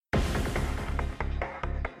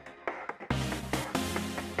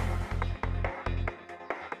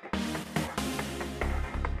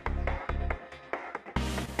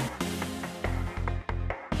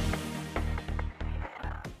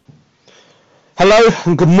Hello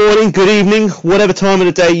and good morning, good evening, whatever time of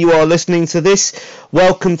the day you are listening to this.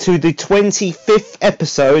 Welcome to the 25th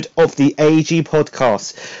episode of the AG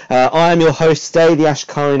podcast. I am your host today, the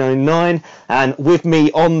Ashkarin09, and with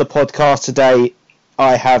me on the podcast today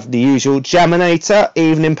I have the usual Jaminator.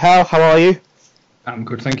 Evening, pal, how are you? I'm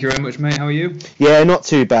good, thank you very much, mate. How are you? Yeah, not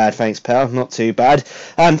too bad, thanks, pal. Not too bad.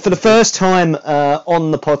 For the first time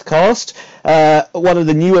on the podcast, one of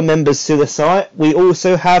the newer members to the site, we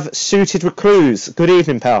also have Suited Recluse. Good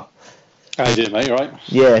evening, pal. How you doing, mate? You right?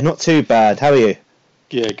 Yeah, not too bad. How are you?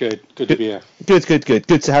 Yeah, good. Good to be here. Good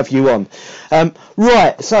to have you on.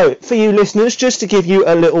 Right, so for you listeners, just to give you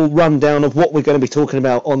a little rundown of what we're going to be talking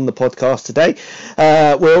about on the podcast today,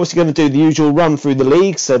 we're obviously going to do the usual run through the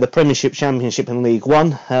leagues, so the Premiership, Championship and League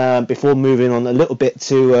One, before moving on a little bit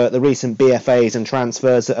to the recent BFAs and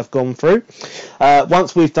transfers that have gone through.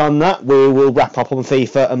 Once we've done that, we will wrap up on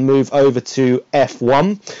FIFA and move over to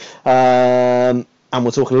F1. And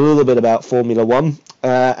we'll talk a little bit about Formula One,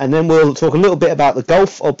 and then we'll talk a little bit about the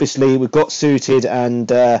golf. Obviously, we've got Suited and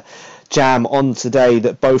Jam on today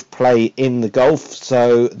that both play in the golf,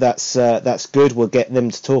 so that's good. We'll get them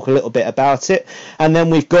to talk a little bit about it, and then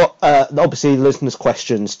we've got obviously listeners'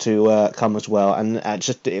 questions to come as well. And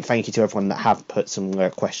just thank you to everyone that have put some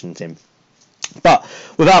questions in. But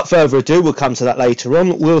without further ado, we'll come to that later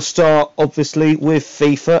on. We'll start obviously with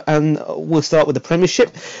FIFA, and we'll start with the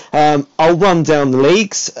Premiership. I'll run down the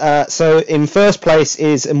leagues. So in first place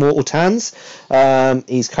is Immortal Tans.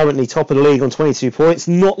 He's currently top of the league on 22 points,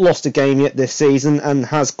 not lost a game yet this season, and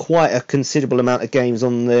has quite a considerable amount of games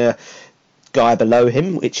on the guy below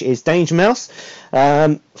him, which is Danger Mouse,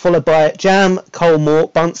 followed by Jam,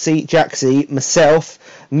 Colmore, Bunsey, Jaxie, myself,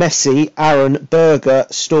 Messi, Aaron, Berger,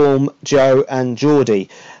 Storm, Joe and Geordie.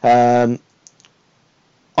 I'm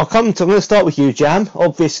going to start with you, Jam.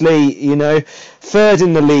 Obviously, third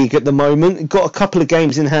in the league at the moment. Got a couple of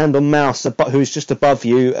games in hand on Mouse, who's just above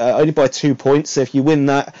you, only by 2 points. So if you win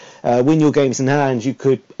that, win your games in hand, you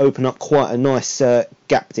could open up quite a nice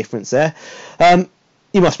gap difference there.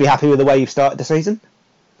 You must be happy with the way you've started the season.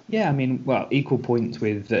 Yeah, I mean, equal games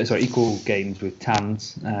with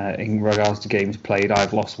Tans in regards to games played.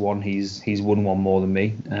 I've lost one. He's won one more than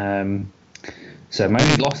me. So my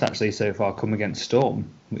only loss actually so far come against Storm,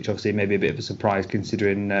 which obviously may be a bit of a surprise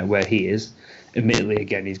considering where he is. Admittedly,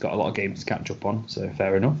 again, he's got a lot of games to catch up on, so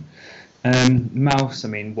fair enough. Mouse, I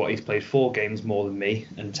mean, he's played 4 games more than me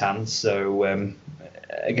and Tans, so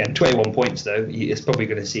again, 21 points though. It's probably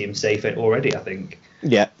going to see him safe already, I think.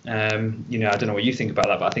 Yeah. I don't know what you think about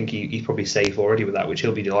that, but I think he's probably safe already with that, which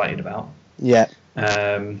he'll be delighted about. Yeah.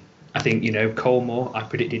 I think, Colmore, I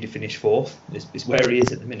predicted to finish 4th. Is where he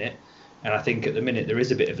is at the minute. And I think at the minute there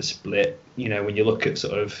is a bit of a split. When you look at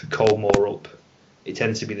sort of Colmore up, it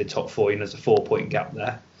tends to be the top 4. There's a 4-point gap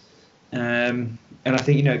there. And I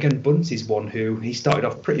think, again, Bunsey's one who he started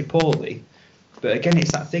off pretty poorly. But again,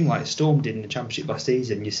 it's that thing like Storm did in the Championship last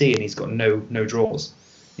season. You see, and he's got no draws.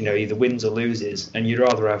 Either wins or loses, and you'd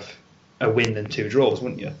rather have a win than 2 draws,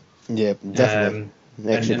 wouldn't you? Yeah, definitely.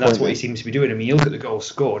 And that's what he seems to be doing. I mean, you look at the goals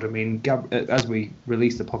scored. I mean, as we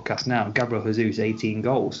release the podcast now, Gabriel Jesus, 18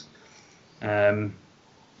 goals.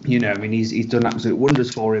 He's done absolute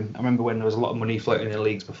wonders for him. I remember when there was a lot of money floating in the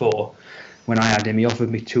leagues before. When I had him, he offered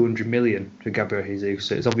me 200 million for Gabriel Jesus.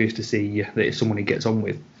 So it's obvious to see that it's someone he gets on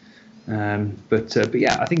with. But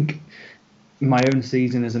yeah, I think my own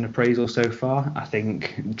season as an appraisal so far, I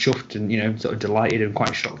think chuffed and sort of delighted and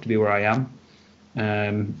quite shocked to be where I am.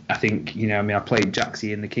 I think I played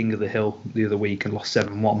Jaxie in the King of the Hill the other week and lost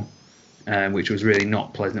 7-1, which was really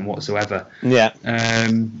not pleasant whatsoever. Yeah.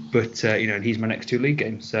 But he's my next 2 league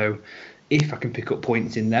games, so if I can pick up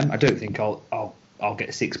points in them, I don't think I'll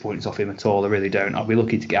get 6 points off him at all. I really don't. I'll be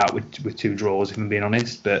lucky to get out with 2 draws if I'm being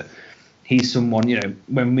honest, but he's someone,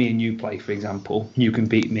 when me and you play, for example, you can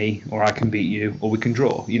beat me or I can beat you or we can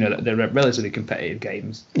draw. They're relatively competitive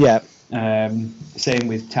games. Yeah. Same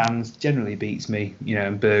with Tans, generally beats me,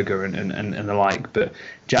 and Berger and the like. But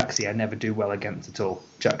Jaxie, I never do well against at all.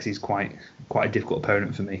 Jaxie's quite a difficult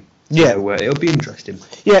opponent for me. Yeah, so, it'll be interesting.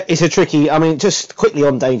 Yeah, it's a tricky. I mean, just quickly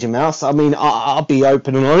on Danger Mouse. I mean, I'll be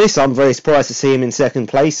open and honest. I'm very surprised to see him in second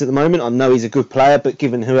place at the moment. I know he's a good player, but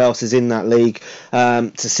given who else is in that league,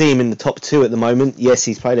 to see him in the top 2 at the moment, yes,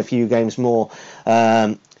 he's played a few games more.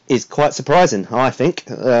 Is quite surprising, I think.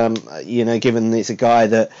 Given it's a guy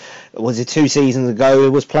that was it 2 seasons ago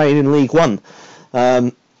was playing in League One.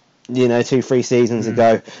 2-3 seasons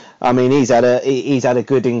ago. I mean, he's had a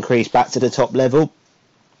good increase back to the top level.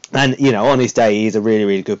 And, on his day, he's a really,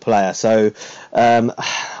 really good player. So,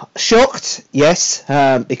 shocked, yes,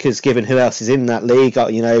 because given who else is in that league,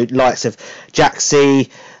 likes of Jaxie,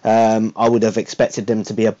 I would have expected them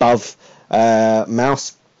to be above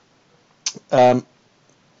Mouse.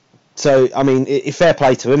 So, I mean, fair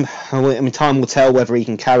play to him. I mean, time will tell whether he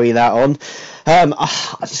can carry that on.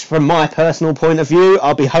 Just from my personal point of view,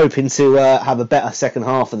 I'll be hoping to have a better second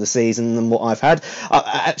half of the season than what I've had.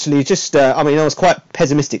 I was quite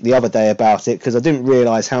pessimistic the other day about it because I didn't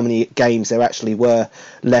realise how many games there actually were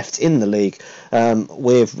left in the league.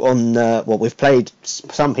 We've played.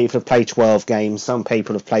 Some people have played 12 games. Some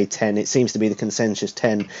people have played 10. It seems to be the consensus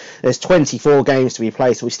 10. There's 24 games to be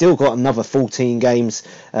played, so we've still got another 14 games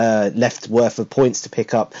left worth of points to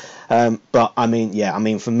pick up. But I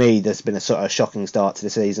mean, for me, there's been a sort of shocking start to the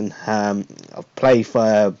season. I've played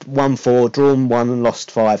for 1-4, drawn 1, and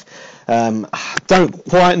lost 5. Don't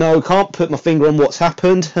quite know. Can't put my finger on what's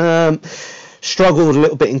happened. Struggled a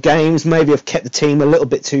little bit in games. Maybe I've kept the team a little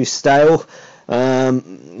bit too stale.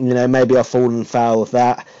 Maybe I've fallen foul of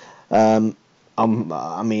that.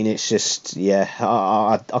 It's just,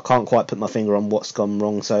 I can't quite put my finger on what's gone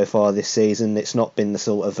wrong so far this season. It's not been the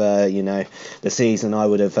sort of, the season I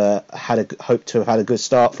would have hoped to have had a good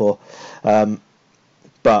start for.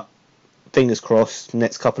 But fingers crossed,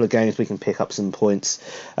 next couple of games we can pick up some points.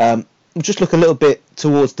 We'll just look a little bit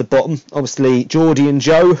towards the bottom. Obviously, Geordie and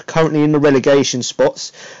Joe currently in the relegation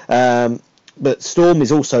spots. But Storm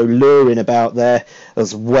is also luring about there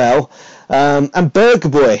as well. And Burger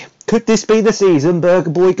Boy. Could this be the season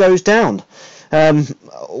Burger Boy goes down?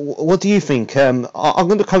 What do you think? I'm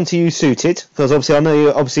going to come to you, Suited, because obviously I know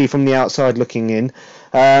you're from the outside looking in.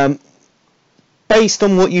 Based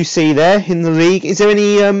on what you see there in the league, is there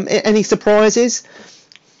any surprises?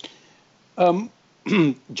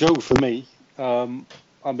 Joe, for me,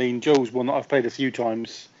 Joe's one that I've played a few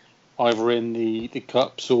times, either in the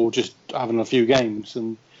cups or just having a few games.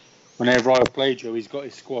 And whenever I've played Joe, he's got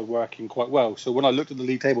his squad working quite well. So when I looked at the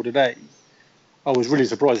league table today, I was really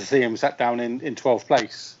surprised to see him sat down in 12th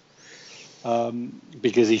place.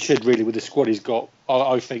 Because he should really, with the squad he's got,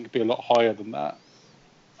 I think, be a lot higher than that.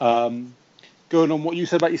 Going on what you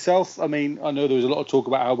said about yourself, I know there was a lot of talk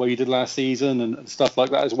about how well you did last season and stuff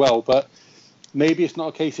like that as well, but maybe it's not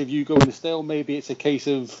a case of you going to stale, maybe it's a case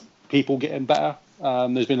of people getting better.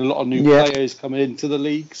 There's been a lot of new players coming into the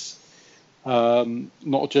leagues,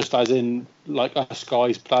 not just as in like us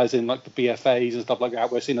guys, players in like the BFAs and stuff like that.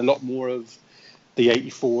 We're seeing a lot more of the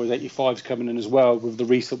 84s, 85s coming in as well with the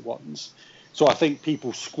recent ones. So I think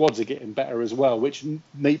people's squads are getting better as well, which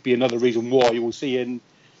may be another reason why you will see in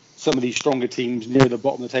some of these stronger teams near the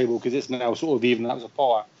bottom of the table, because it's now sort of even out as a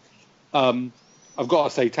par. I've got to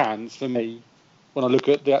say, Tans, for me, when I look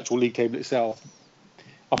at the actual league table itself,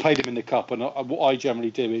 I played him in the cup, and what I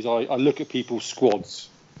generally do is I look at people's squads,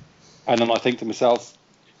 and then I think to myself,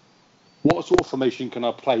 what sort of formation can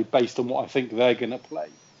I play based on what I think they're going to play?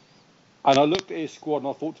 And I looked at his squad, and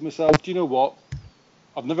I thought to myself, do you know what?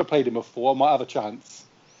 I've never played him before. I might have a chance.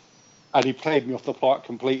 And he played me off the park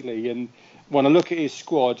completely. And when I look at his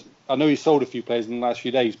squad, I know he's sold a few players in the last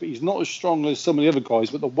few days, but he's not as strong as some of the other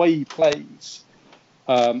guys. But the way he plays,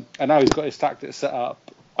 and now he's got his tactics set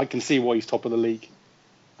up, I can see why he's top of the league.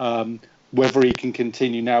 Whether he can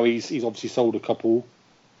continue now, he's obviously sold a couple.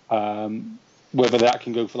 Whether that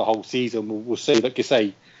can go for the whole season, we'll see. Like you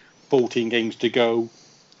say, 14 games to go.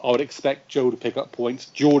 I would expect Joe to pick up points.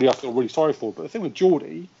 Geordie, I feel really sorry for. But the thing with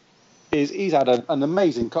Geordie is he's had an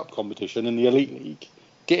amazing cup competition in the Elite League,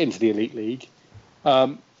 get into the Elite League.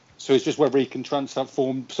 So it's just whether he can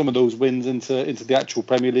transform some of those wins into the actual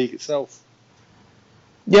Premier League itself.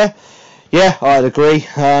 Yeah, I'd agree.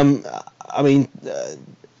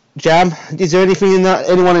 Jam, is there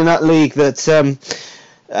anyone in that league that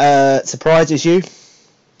surprises you?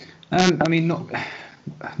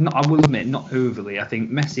 I will admit, not overly. I think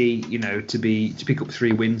Messi, to pick up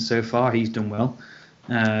 3 wins so far, he's done well.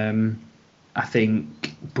 I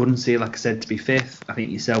think Bunsey, like I said, to be 5th. I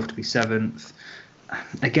think yourself to be 7th.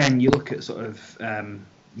 Again, you look at sort of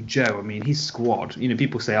Joe. His squad.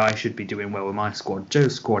 People say I should be doing well with my squad.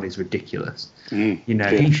 Joe's squad is ridiculous.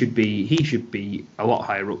 He should be a lot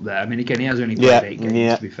higher up there. Again, he has only played 8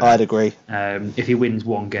 games. To be fair, I'd agree. If he wins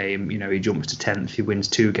 1 game, he jumps to 10th. If he wins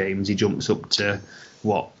 2 games, he jumps up to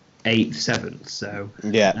 8th, 7th. So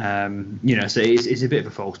so it's a bit of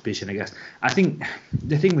a false position, I guess. I think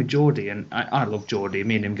the thing with Geordie, and I love Geordie,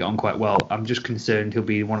 me and him get on quite well. I'm just concerned he'll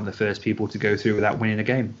be one of the first people to go through without winning a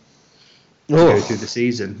game. Go through the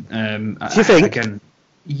season. Do you think?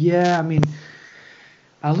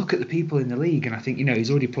 I look at the people in the league, and I think he's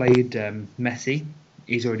already played Messi.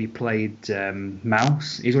 He's already played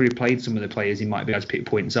Mouse. He's already played some of the players he might be able to pick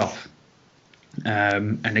points off.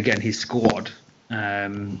 And again, his squad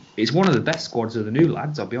It's one of the best squads of the new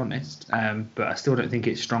lads, I'll be honest. But I still don't think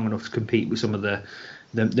it's strong enough to compete with some of the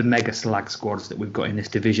mega slag squads that we've got in this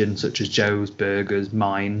division, such as Joe's, Burger's,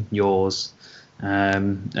 mine, yours,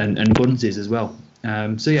 and Bunz's as well.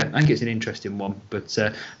 So yeah, I think it's an interesting one. But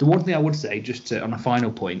the one thing I would say, on a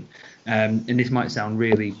final point, and this might sound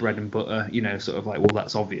really bread and butter, sort of like, well,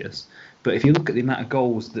 that's obvious. But if you look at the amount of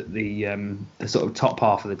goals that the sort of top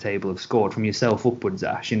half of the table have scored from yourself upwards,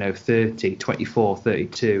 Ash, 30, 24,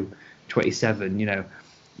 32, 27,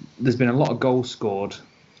 there's been a lot of goals scored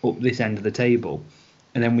up this end of the table.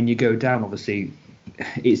 And then when you go down, obviously,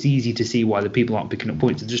 it's easy to see why the people aren't picking up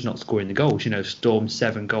points. They're just not scoring the goals. Storm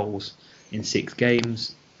 7 goals in 6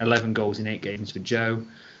 games, 11 goals in 8 games for Joe,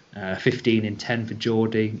 15 in 10 for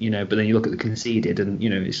Geordie, but then you look at the conceded and,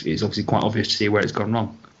 it's obviously quite obvious to see where it's gone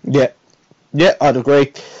wrong. Yeah, I'd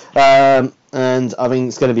agree. And I think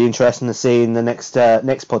it's going to be interesting to see in the next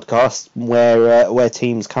podcast where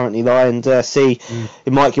teams currently lie and see.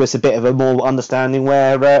 It might give us a bit of a more understanding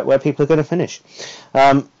where people are going to finish.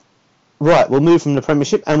 Right, we'll move from the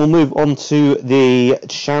Premiership and we'll move on to the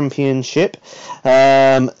Championship.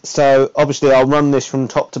 So obviously I'll run this from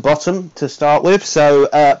top to bottom to start with. So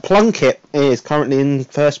Plunkett is currently in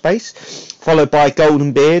first base, followed by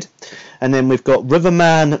Golden Beard. And then we've got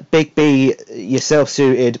Riverman, Big B, yourself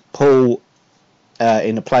suited, Paul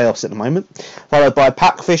in the playoffs at the moment. Followed by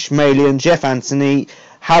Packfish, Malian, Jeff Anthony,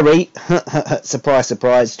 Harry, surprise,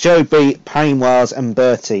 surprise, Joe B, Payne Wiles and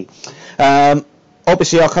Bertie.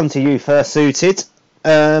 Obviously, I'll come to you first, suited.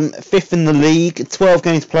 5th in the league, 12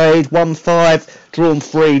 games played, won 5, drawn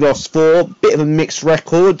 3, lost 4. Bit of a mixed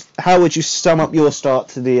record. How would you sum up your start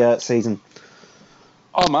to the season?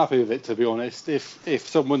 I'm happy with it, to be honest. If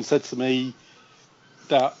someone said to me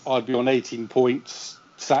that I'd be on 18 points,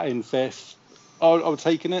 sat in 5th, I would have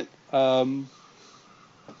taken it.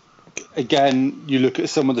 Again, you look at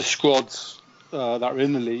some of the squads that are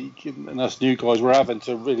in the league, and us new guys, we're having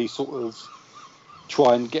to really sort of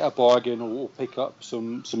try and get a bargain or pick up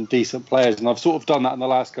some decent players, and I've sort of done that in the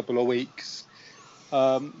last couple of weeks.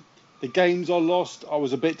 The games I lost, I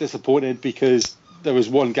was a bit disappointed because there was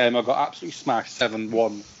one game I got absolutely smashed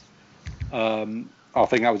 7-1. I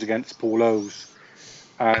think that was against Paul O's,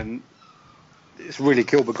 and it's really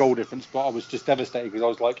killed the goal difference. But I was just devastated because I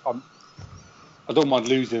was like, I don't mind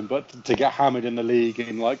losing, but to get hammered in the league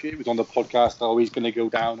and like it was on the podcast, oh, he's going to go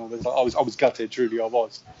down. I was gutted, truly I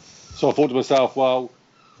was. So I thought to myself, well,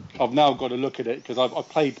 I've now got to look at it because I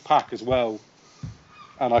played Pack as well,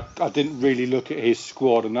 and I didn't really look at his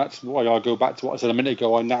squad, and that's why I go back to what I said a minute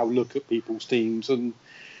ago. I now look at people's teams and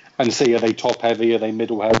see, are they top heavy, are they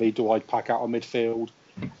middle heavy, do I pack out a midfield?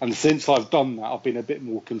 And since I've done that, I've been a bit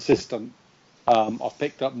more consistent. I've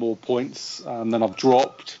picked up more points than I've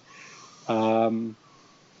dropped. I've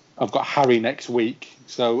got Harry next week,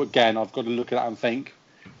 so again, I've got to look at that and think,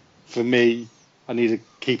 for me, I need to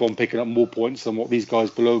keep on picking up more points than what these guys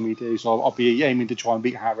below me do. So I'll be aiming to try and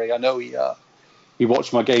beat Harry. I know he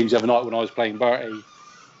watched my games the other night when I was playing Bertie.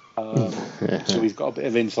 So he's got a bit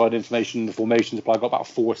of inside information in the formations. But I got about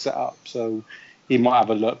 4 set up, so he might have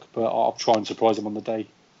a look. But I'll try and surprise him on the day.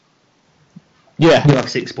 Yeah, you'll have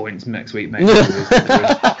 6 points next week, mate.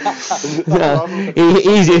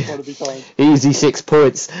 Easy 6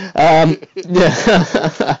 points.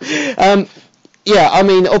 Yeah, I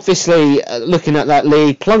mean, obviously, looking at that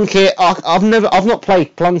league, Plunkett, I've not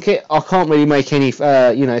played Plunkett. I can't really make any,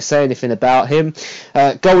 say anything about him.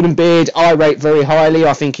 Golden Beard, I rate very highly.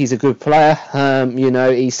 I think he's a good player.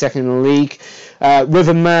 He's second in the league.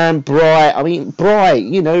 Riverman, Bry. I mean,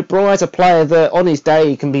 Bry's a player that on his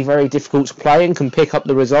day can be very difficult to play and can pick up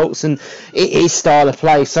the results. And his style of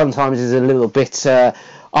play sometimes is a little bit.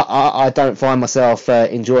 I don't find myself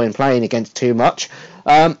enjoying playing against too much.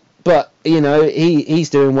 But,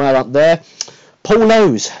 he's doing well up there. Paul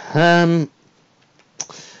Lowe's.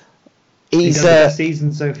 He's had the best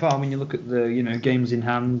season so far. When you look at the, games in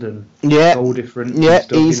hand and goal difference. Yeah,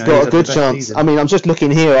 stuff, he's got a good chance. Season. I mean, I'm just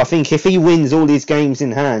looking here. I think if he wins all his games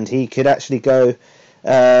in hand, he could actually go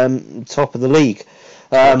top of the league.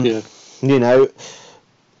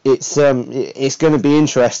 It's going to be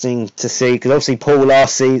interesting to see, because obviously Paul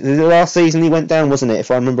last season he went down, wasn't it, if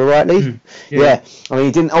I remember rightly? Yeah. I mean,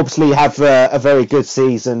 he didn't obviously have a very good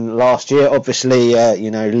season last year. Obviously,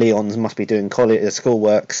 Leon's must be doing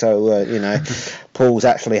schoolwork, so Paul's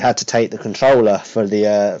actually had to take the controller for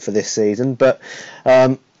this season. But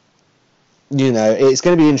it's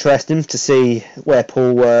going to be interesting to see where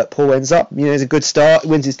Paul ends up. It's a good start,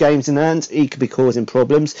 wins his games in hand. He could be causing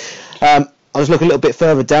problems. I was looking a little bit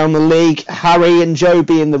further down the league. Harry and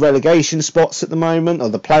Joby in the relegation spots at the moment, or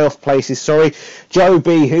the playoff places, sorry.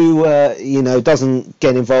 Joby, who, doesn't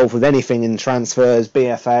get involved with anything in transfers,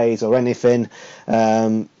 BFAs or anything.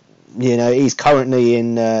 He's currently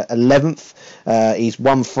in 11th. He's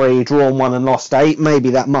won 3, drawn 1 and lost 8. Maybe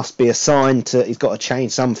that must be a sign he's got to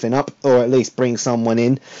change something up, or at least bring someone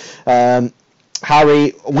in.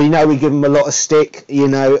 Harry, we know we give him a lot of stick.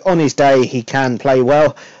 On his day he can play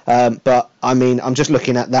well, but I mean, I'm just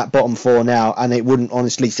looking at that bottom 4 now, and it wouldn't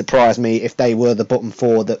honestly surprise me if they were the bottom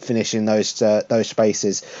 4 that finish in those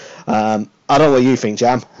spaces. I don't know what you think,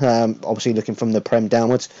 Jam. Obviously looking from the Prem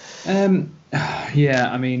downwards.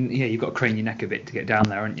 Yeah, I mean, you've got to crane your neck a bit to get down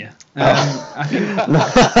there, haven't you? I think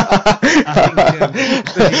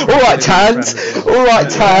all right, Tans.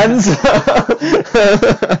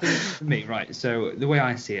 For me, right, so the way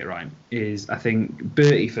I see it, right, is I think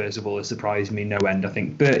Bertie, first of all, has surprised me no end. I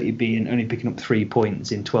think Bertie only picking up 3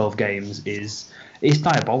 points in 12 games is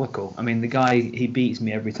diabolical. I mean, the guy, he beats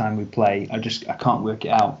me every time we play. I can't work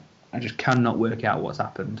it out. I just cannot work out what's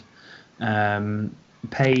happened.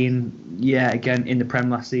 Payne, again, in the Prem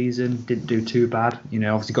last season, didn't do too bad.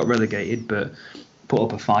 Obviously got relegated, but put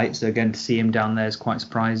up a fight. So again, to see him down there is quite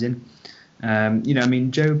surprising. I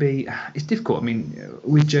mean, Joby, it's difficult. I mean,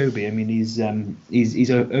 with Joby, I mean, he's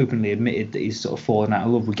openly admitted that he's sort of fallen out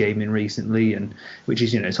of love with gaming recently, and which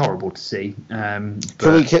is, it's horrible to see. Can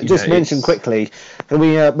we just mention quickly? Can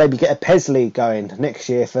we maybe get a PES League going next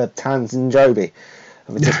year for Tans and Joby?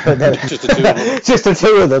 Just the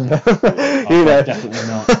two of them. Definitely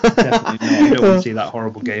not. You don't want to see that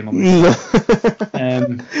horrible game on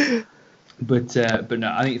the But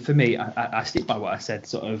no, I think for me, I stick by what I said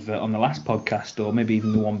sort of on the last podcast, or maybe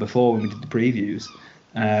even the one before when we did the previews.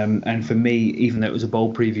 And for me, even though it was a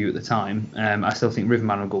bold preview at the time, I still think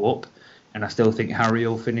Riverman will go up, and I still think Harry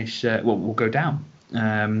will finish. Will go down.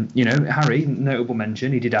 Harry, notable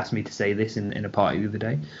mention. He did ask me to say this in a party the other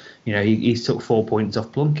day. He took 4 points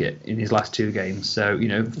off Plunkett in his last 2 games. So,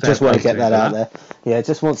 just want to get that out there. Yeah,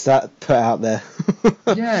 just wants that put out there.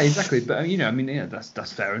 Yeah, exactly. But,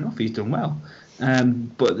 that's fair enough. He's done well.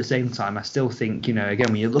 But at the same time, I still think, again,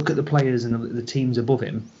 when you look at the players and the teams above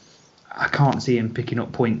him, I can't see him picking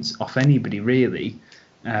up points off anybody, really,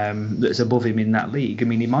 that's above him in that league. I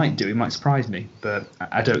mean, he might surprise me, but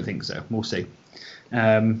I don't think so. We'll see.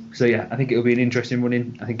 I think it'll be an interesting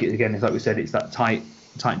run-in. I think, again, like we said, it's that tight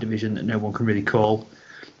division that no one can really call.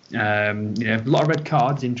 A lot of red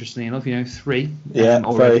cards, interestingly enough, 3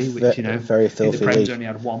 already, very filthy. The Prem's only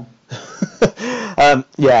had 1. I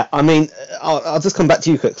mean, I'll just come back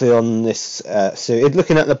to you quickly on this, Sue.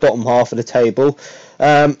 Looking at the bottom half of the table,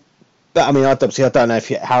 but I mean, obviously, I don't know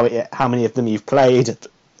how many of them you've played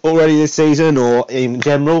already this season or in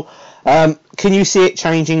general. Can you see it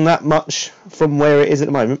changing that much from where it is at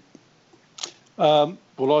the moment? Well,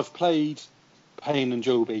 I've played Payne and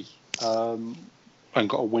Joby and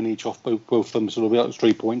got a win each off both of them, so it'll be up to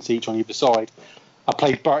 3 points each on either side. I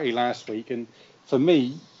played Bertie last week, and for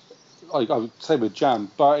me, I would say with Jam,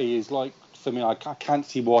 Bertie is like, for me, I can't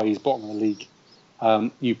see why he's bottom of the league.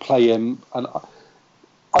 You play him, and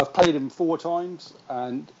I've played him 4 times,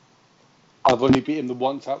 and I've only beaten him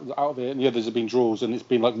once out of it, and the others have been draws, and it's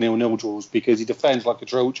been like 0-0 draws because he defends like a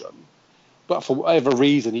Trojan. But for whatever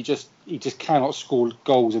reason, he just cannot score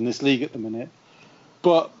goals in this league at the minute.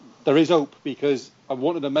 But there is hope, because I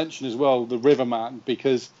wanted to mention as well the Riverman,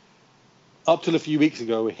 because up till a few weeks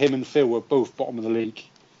ago, him and Phil were both bottom of the league.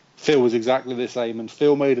 Phil was exactly the same, and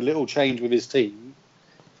Phil made a little change with his team,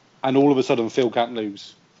 and all of a sudden Phil can't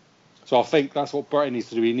lose. So I think that's what Bertie needs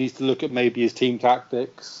to do. He needs to look at maybe his team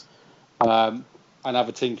tactics. And have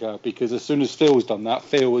a tinker, because as soon as Phil's done that,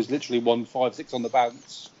 Phil has literally won 5-6 on the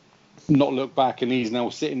bounce, not looked back, and he's now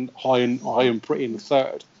sitting high and pretty in the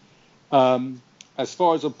third. As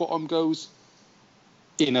far as the bottom goes,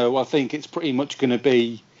 I think it's pretty much going to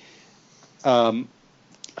be,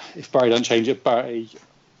 if Barry don't change it, Bertie,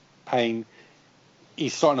 Payne,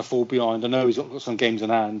 he's starting to fall behind. I know he's got some games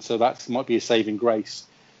in hand, so that might be a saving grace.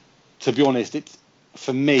 To be honest,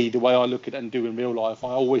 for me, the way I look at it and do in real life,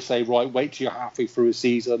 I always say, right, wait till you're halfway through a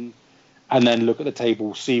season and then look at the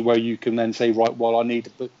table, see where you can then say, right, well, I need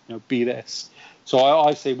to be this. So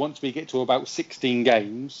I say once we get to about 16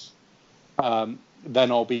 games, then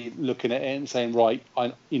I'll be looking at it and saying, right,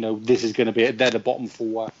 this is going to be it. They're the bottom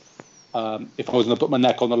 4. If I was going to put my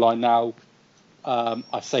neck on the line now,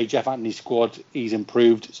 I'd say Jeff Anthony's squad, he's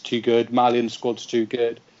improved. It's too good. Malian's squad's too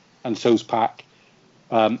good. And so's Pack.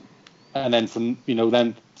 And then from,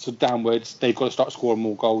 so downwards, they've got to start scoring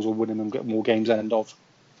more goals or winning and get more games end of.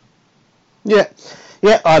 Yeah,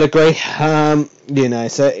 I'd agree. So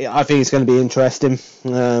I think it's going to be interesting.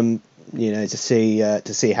 To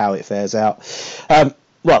see how it fares out.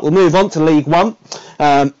 Right, we'll move on to League One,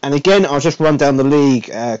 and again I'll just run down the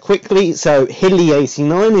league quickly. So Hilly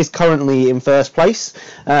 89 is currently in first place,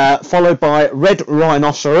 followed by Red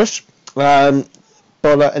Rhinoceros, and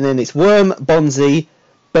then it's Worm, Bonzi,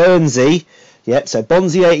 Burnsy. Yep, so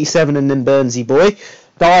Bonzi 87 and then Burnsy Boy.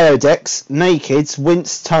 Diodex, Nakeds,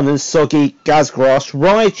 Wince, Tunners, Soggy, Gazgrass,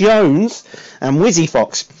 Rye Jones, and Wizzy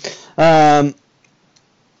Fox.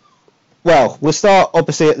 Well, we'll start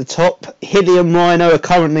obviously at the top. Hilly and Rhino are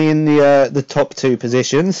currently in the top two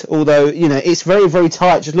positions, although it's very, very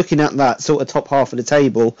tight. Just looking at that sort of top half of the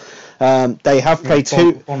table, they have played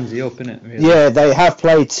Bonzi up, innit? Really? Yeah, they have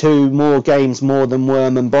played two more games more than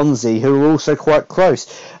Worm and Bonzi, who are also quite close.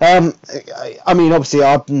 Obviously,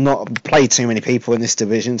 I've not played too many people in this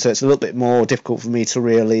division, so it's a little bit more difficult for me to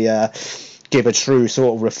really give a true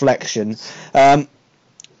sort of reflection.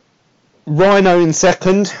 Rhino in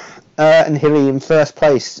second. And Hilly in first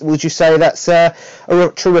place. Would you say that's a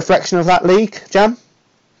true reflection of that league, Jam?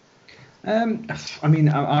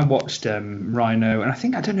 I watched Rhino, and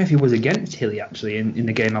I don't know if he was against Hilly actually in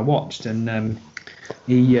the game I watched, and I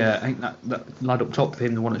think that lad up top for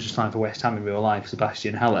him, the one that's just signed for West Ham in real life,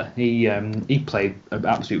 Sebastian Haller, he played an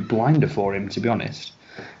absolute blinder for him, to be honest,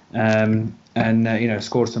 and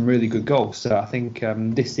scored some really good goals. So I think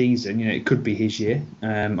this season, it could be his year.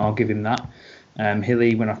 I'll give him that.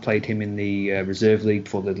 Hilly, when I played him in the reserve league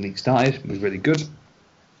before the league started, was really good.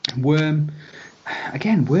 Worm, I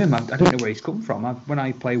don't know where he's come from. When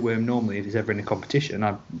I play Worm normally, if he's ever in a competition,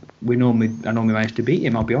 I normally manage to beat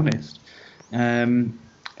him, I'll be honest. I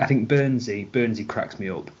think Burnsy cracks me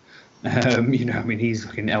up. He's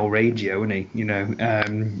fucking El Radio, isn't he?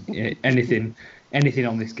 Anything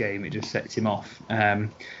on this game, it just sets him off. And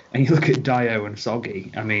you look at Dio and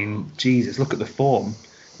Soggy, Jesus, look at the form.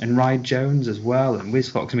 And Rye Jones as well, and Wiz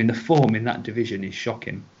Fox. The form in that division is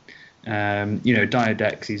shocking.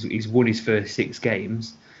 Diodex, he's won his first 6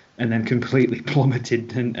 games and then completely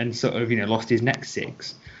plummeted and sort of lost his next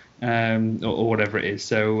 6, or whatever it is.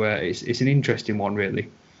 So it's an interesting one, really.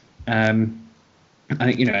 I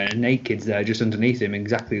think Naked's there just underneath him,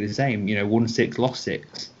 exactly the same. Won 6, lost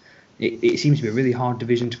 6. It seems to be a really hard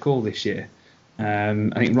division to call this year. I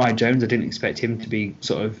think Rye Jones, I didn't expect him to be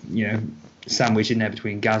sort of sandwiched in there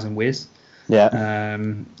between Gaz and Wiz. Yeah.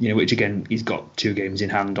 Which again, he's got 2 games in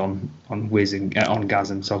hand on Wiz and on Gaz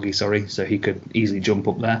and Soggy, so he could easily jump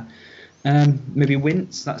up there. Maybe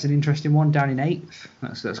Wince, that's an interesting one, down in 8th.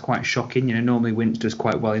 That's quite shocking. Normally Wince does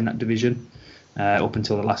quite well in that division up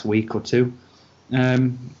until the last week or 2. I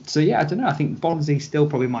don't know. I think Bonzi's still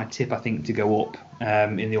probably my tip. I think to go up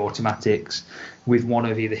in the automatics with one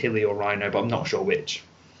of either Hilly or Rhino, but I'm not sure which.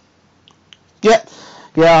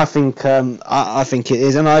 Yeah, I think it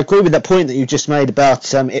is, and I agree with that point that you just made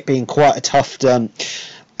about it being quite a tough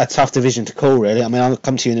division to call. Really, I'll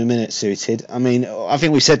come to you in a minute, Suited. I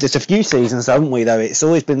think we've said this a few seasons, haven't we? Though it's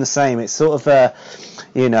always been the same. It's sort of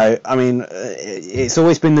it's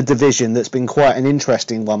always been the division that's been quite an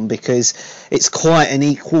interesting one because it's quite an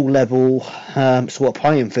equal level sort of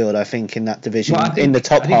playing field. I think in that division, in the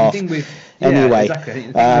top half. Anyway,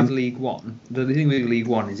 exactly. I think the thing with League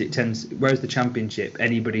One is it tends, whereas the Championship,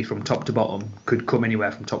 anybody from top to bottom could come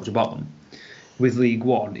anywhere from top to bottom. With League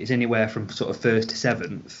One, it's anywhere from sort of 1st to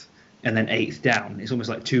 7th, and then 8th down. It's almost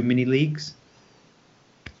like 2 mini leagues.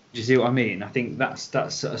 Do you see what I mean? I think that's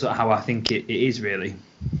sort of how I think it is really.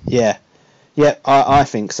 Yeah, I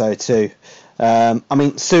think so too.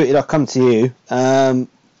 Suited, I'll come to you.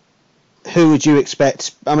 Who would you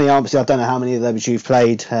expect? Obviously, I don't know how many of those you've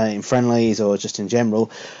played in friendlies or just in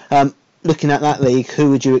general. Looking at that league,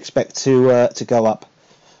 who would you expect to go up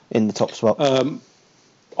in the top spot?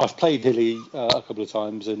 I've played Hilly a couple of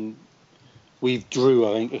times, and we've drew,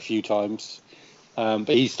 I think, a few times. But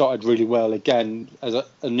he started really well again as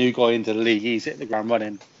a new guy into the league. He's hit the ground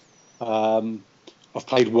running. I've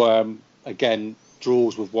played Worm again.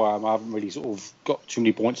 Draws with Worm. I haven't really sort of got too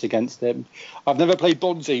many points against him. I've never played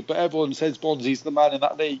Bonzi, but everyone says Bonzi's the man in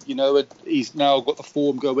that league. And he's now got the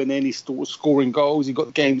form going in. He's still scoring goals. He's got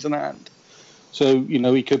the games in hand. So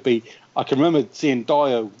he could be. I can remember seeing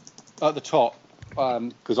Dio at the top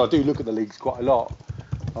because I do look at the leagues quite a lot.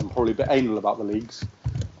 I'm probably a bit anal about the leagues,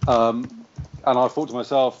 and I thought to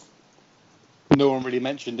myself, no one really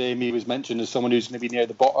mentioned him. He was mentioned as someone who's going to be near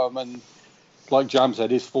the bottom, and like Jam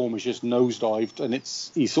said, his form is just nosedived, and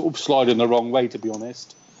he's sort of sliding the wrong way, to be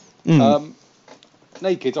honest.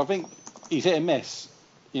 Naked, I think he's hit and miss.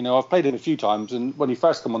 I've played him a few times, and when he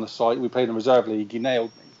first came on the site, we played in reserve league. He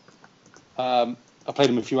nailed me. I played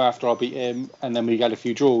him a few after I beat him, and then we had a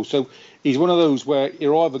few draws. So he's one of those where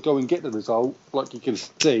he'll either go and get the result, like you can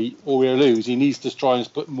see, or he'll lose. He needs to try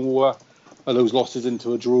and put more of those losses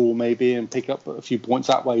into a draw maybe and pick up a few points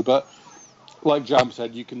that way. But like Jam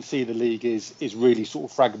said, you can see the league is really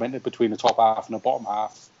sort of fragmented between the top half and the bottom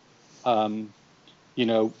half.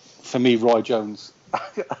 For me, Roy Jones.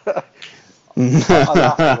 I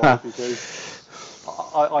laugh a lot because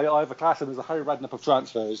I either class him as a Harry Redknapp of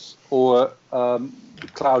transfers or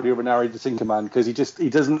Claudio Ranieri the Tinkerman, because he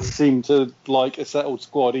doesn't seem to like a settled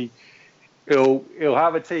squad. He'll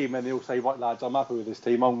have a team and he'll say, right lads, I'm happy with this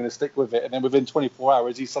team, I'm going to stick with it, and then within 24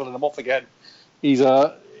 hours he's selling them off again.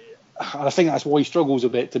 I think that's why he struggles a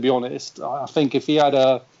bit, to be honest. I think if he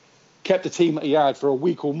had kept the team that he had for a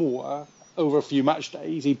week or more over a few match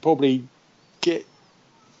days, he'd probably get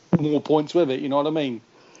more points with it, you know what I mean?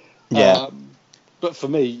 Yeah. But for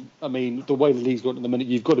me, I mean, the way the league's gone at the minute,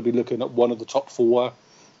 you've got to be looking at one of the top four,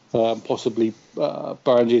 possibly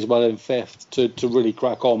Burnley as well in fifth to really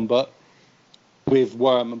crack on. But with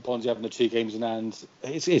Worm and Ponzi having the 2 games in hand,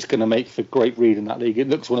 it's going to make for great read in that league. It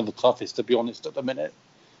looks one of the toughest, to be honest, at the minute,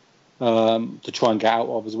 to try and get out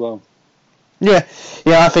of as well. Yeah,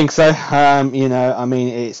 I think so. I mean,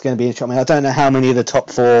 it's going to be interesting. I don't know how many of the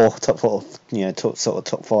top four, top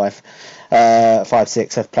 5, 5,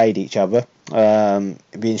 6 have played each other.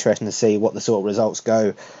 It'd be interesting to see what the sort of results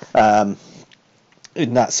go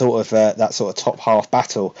in that sort of top half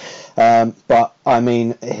battle. But I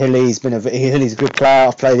mean, Hilly's a good player.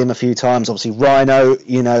 I've played him a few times. Obviously, Rhino,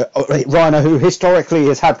 who historically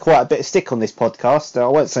has had quite a bit of stick on this podcast. I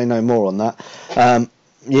won't say no more on that.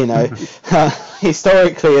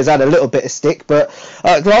 Historically has had a little bit of stick, but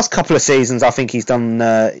the last couple of seasons I think he's done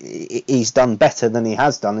better than he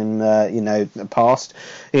has done in the past.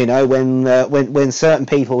 When certain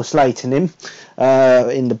people were slating him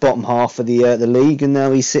in the bottom half of the league, and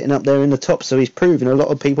now he's sitting up there in the top, so he's proving a lot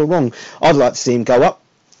of people wrong. I'd like to see him go up.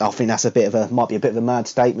 I think that's might be a bit of a mad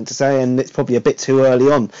statement to say, and it's probably a bit too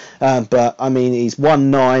early on. But I mean, he's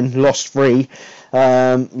won 9, lost 3.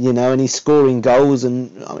 And he's scoring goals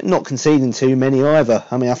and not conceding too many either.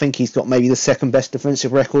 I mean, I think he's got maybe the second best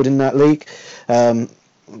defensive record in that league.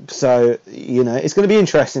 So it's going to be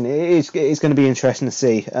interesting. It's going to be interesting to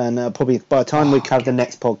see. And probably by the time we cover the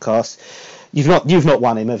next podcast, you've not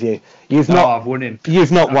won him, have you? I've won him.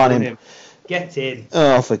 You've not won him. Get in.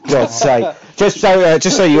 Oh, for God's sake. Just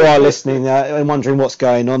so you are listening and wondering what's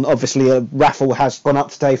going on, obviously a raffle has gone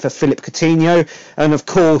up today for Philip Coutinho, and of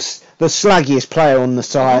course the slaggiest player on the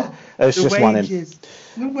site has just won him.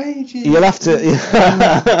 The wages. You'll have to...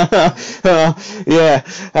 yeah.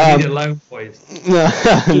 Need a loan, boys.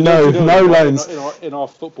 No loans. In our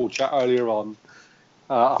football chat earlier on,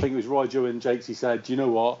 I think it was Roy Joe and Jakes, he said, do you know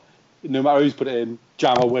what? No matter who's put it in,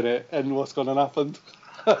 Jam will win it. And what's going to happen?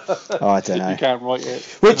 I don't know. You can't write it.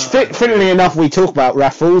 Which, funnily enough, we talk about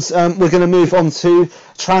raffles. We're going to move on to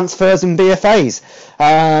transfers and BFAs.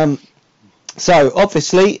 So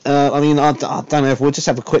obviously, I don't know if we'll just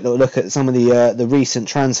have a quick little look at some of the recent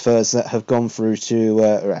transfers that have gone through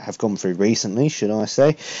recently, should I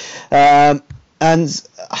say? And I'm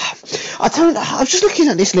just looking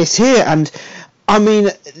at this list here, and I mean,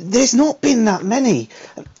 there's not been that many.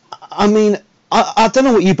 I mean, I don't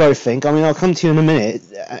know what you both think. I mean, I'll come to you in a minute.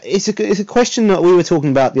 It's a question that we were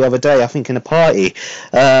talking about the other day, I think, in a party.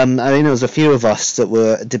 I mean, there was a few of us that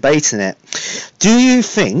were debating it. Do you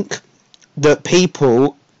think that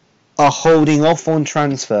people are holding off on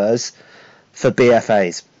transfers for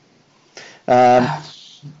BFAs?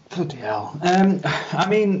 Bloody hell. I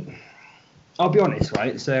mean, I'll be honest,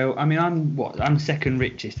 right? So, I mean, I'm second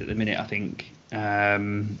richest at the minute, I think.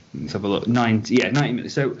 Let's have a look. 90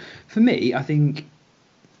 minutes. So for me, I think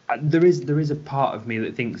there is a part of me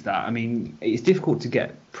that thinks that. I mean, it's difficult to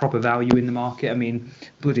get proper value in the market. I mean,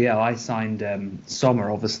 bloody hell, I signed Sommer,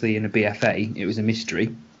 obviously, in a BFA. It was a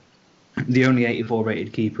mystery. The only 84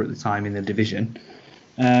 rated keeper at the time in the division.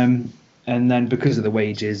 And then because of the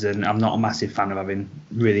wages, and I'm not a massive fan of having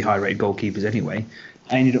really high rated goalkeepers anyway,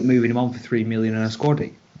 I ended up moving him on for 3 million in a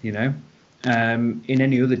squaddy, In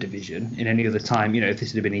any other division, in any other time, if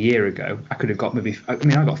this had been a year ago, I could have got I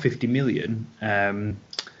got 50 million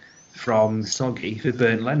from Soggy for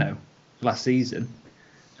Bernd Leno last season.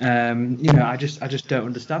 I just don't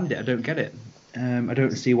understand it. I don't get it. I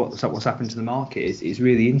don't see what's happened to the market. It's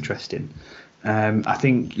really interesting. I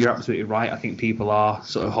think you're absolutely right. I think people are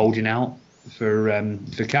sort of holding out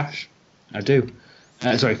for cash. I do. For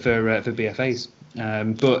BFAs.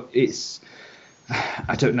 But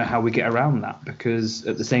I don't know how we get around that, because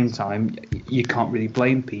at the same time you can't really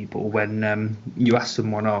blame people when you ask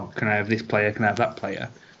someone, can I have this player, can I have that player,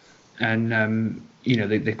 and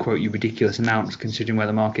they quote you ridiculous amounts considering where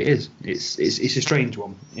the market is. It's a strange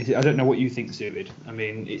one. I don't know what you think, Suited. I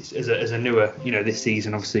mean, it's as a newer, this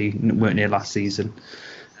season obviously weren't near last season.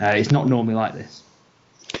 It's not normally like this.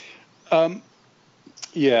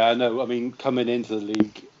 Yeah, I know. I mean, coming into the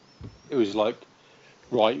league, it was like,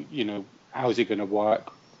 right, how's it going to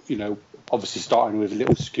work? Obviously starting with a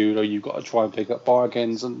little scooter, you've got to try and pick up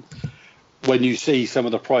bargains. And when you see some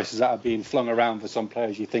of the prices that are being flung around for some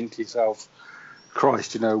players, you think to yourself,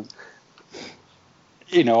 Christ, I'm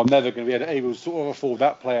never going to be able to sort of afford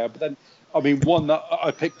that player. But then, I mean, one that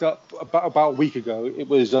I picked up about a week ago, it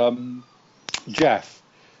was Jeff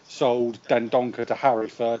sold Dendoncker to Harry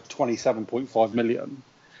for 27.5 million.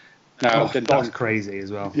 Now, that's crazy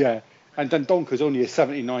as well. Yeah, and Dendonker's only a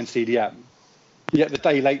 79 CDM. Yet the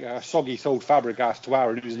day later, Soggy sold Fabregas to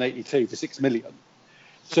Aaron, who's an 82 for 6 million.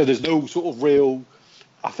 So there's no sort of real.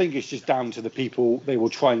 I think it's just down to the people. They will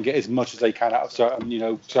try and get as much as they can out of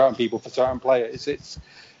certain people for certain players.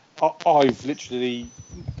 I've literally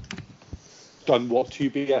done 2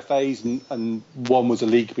 BFAs and one was a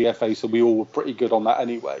league BFA, so we all were pretty good on that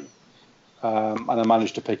anyway. And I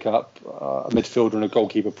managed to pick up a midfielder and a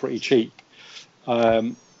goalkeeper pretty cheap.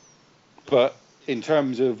 But in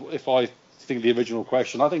terms of if I think the original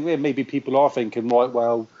question, I think maybe people are thinking, right,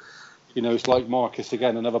 well, it's like Marcus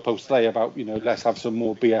again, another post today about, let's have some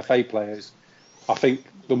more BFA players. I think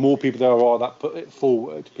the more people there are that put it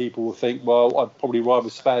forward, people will think, well, I'd probably rather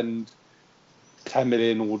spend 10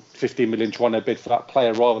 million or 15 million trying to bid for that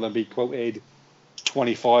player rather than be quoted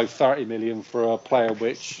 25, 30 million for a player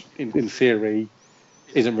which, in theory,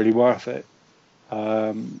 isn't really worth it.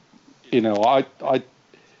 I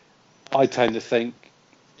tend to think,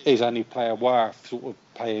 is any player worth sort of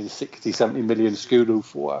paying 60, 70 million Scudetto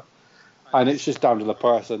for? And it's just down to the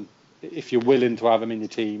person. If you're willing to have him in your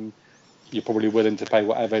team, you're probably willing to pay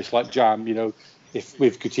whatever. It's like Jam, if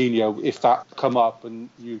with Coutinho, if that come up and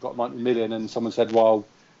you got 90 million and someone said, well,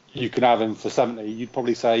 you can have him for 70, you'd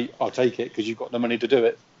probably say, I'll take it because you've got the money to do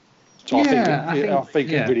it. So yeah, I think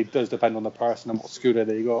it really does depend on the person and what scooter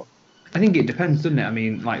they got. I think it depends, doesn't it? I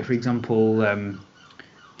mean, like, for example,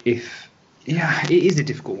 it is a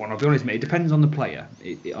difficult one. I'll be honest, mate. It depends on the player,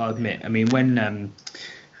 I'll admit. I mean, when,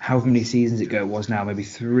 however many seasons ago it was now, maybe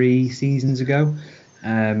 3 seasons ago,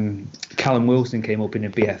 Callum Wilson came up in a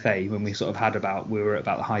BFA when we sort of we were at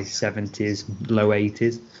about the high 70s, low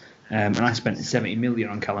 80s. And I spent 70 million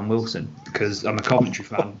on Callum Wilson because I'm a Coventry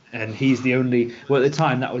fan, and he's the only. Well, at the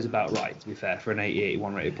time that was about right, to be fair, for an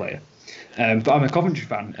 80-81 rated player. But I'm a Coventry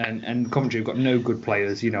fan, and Coventry have got no good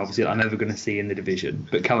players, obviously I'm never going to see in the division.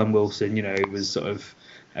 But Callum Wilson, was sort of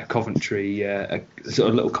a Coventry, a sort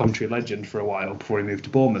of little Coventry legend for a while before he moved to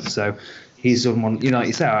Bournemouth. So he's someone, like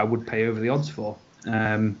you say, I would pay over the odds for.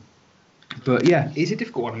 But yeah, it's a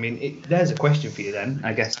difficult one. I mean, there's a question for you then,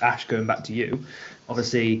 I guess, Ash, going back to you.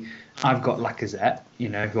 Obviously, I've got Lacazette,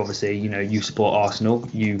 who obviously, you support Arsenal.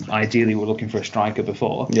 You ideally were looking for a striker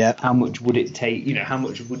before. Yeah. How much would it take, how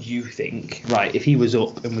much would you think, right, if he was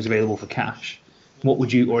up and was available for cash, what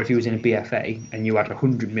would you, or if he was in a BFA and you had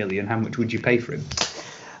 100 million, how much would you pay for him?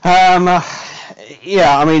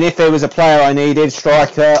 Yeah, I mean, if there was a player I needed,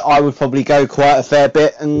 striker, I would probably go quite a fair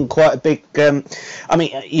bit and quite a big.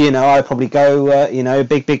 I'd probably go,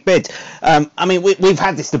 big bid. I mean, we've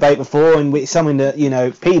had this debate before, and it's something that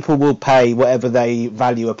people will pay whatever they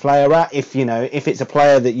value a player at. If it's a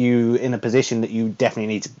player that you in a position that you definitely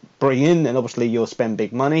need to bring in, then obviously you'll spend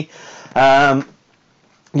big money. I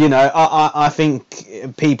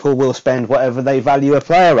think people will spend whatever they value a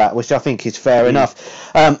player at, which I think is fair enough.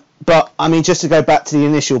 But, I mean, just to go back to the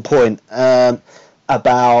initial point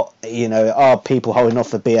about, are people holding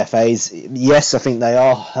off for BFAs? Yes, I think they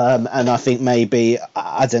are. And I think maybe,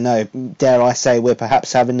 I don't know, dare I say we're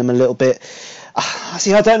perhaps having them a little bit.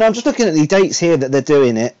 See, I don't know. I'm just looking at the dates here that they're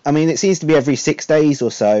doing it. I mean, it seems to be every 6 days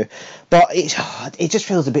or so. But it just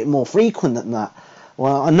feels a bit more frequent than that.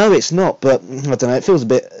 Well, I know it's not, but I don't know. It feels a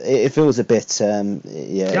bit.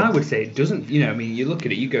 Yeah, I would say it doesn't. I mean, you look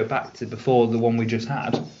at it. You go back to before the one we just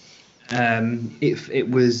had. It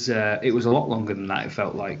was a lot longer than that. It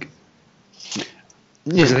felt like.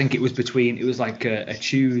 Because I think it was like a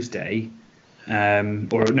Tuesday,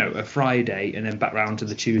 a Friday, and then back round to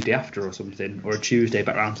the Tuesday after or something, or a Tuesday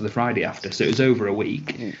back round to the Friday after. So it was over a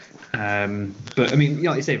week. But I mean,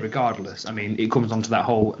 like you say, regardless, I mean, it comes on to that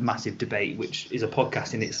whole massive debate, which is a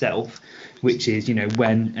podcast in itself, which is,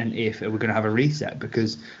 when and if are we going to have a reset?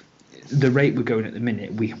 Because the rate we're going at the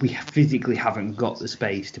minute, we physically haven't got the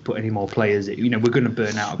space to put any more players in. We're going to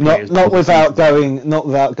burn out of players. Not without going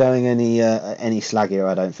any slaggier,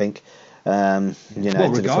 I don't think.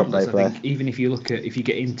 Regardless, I think even if you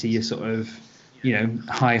get into your sort of,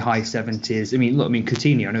 high 70s. I mean, look,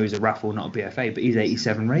 Coutinho, I know he's a raffle, not a BFA, but he's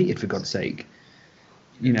 87 rated, for God's sake.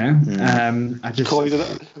 I just...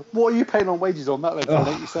 What are you paying on wages on that then for an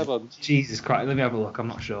 87? Jesus Christ, let me have a look, I'm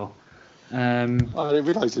not sure. I didn't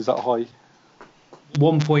realise it was that high.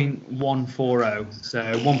 1.140, so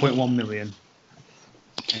 1.1 million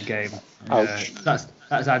a game.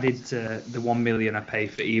 That's added to the 1 million I pay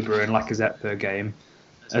for Ibra and Lacazette per game,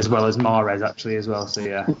 as well as Mahrez actually as well. So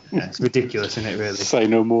yeah, it's ridiculous, isn't it? Really. Say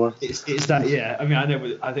no more. It's that, yeah. I mean,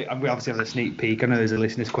 I think we obviously have a sneak peek. I know there's a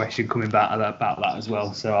listener's question coming back about that as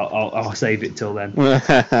well, so I'll save it till then.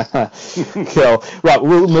 Cool. Right,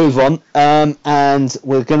 we'll move on, and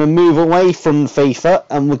we're going to move away from FIFA,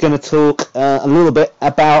 and we're going to talk a little bit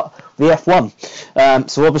about the F1.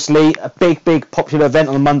 So obviously a big popular event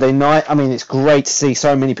on a Monday night. I mean, it's great to see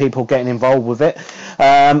so many people getting involved with it.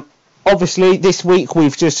 Obviously, this week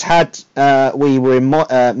we've just had, we were in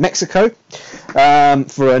Mexico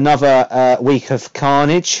for another week of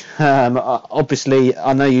carnage. Obviously,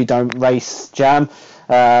 I know you don't race, Jam,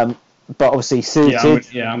 but obviously suited.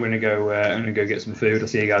 I'm going to go. I'm going to go get some food. I'll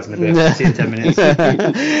see you guys in a bit. See you in 10 minutes.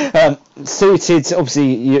 Suited.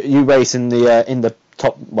 Obviously, you race in the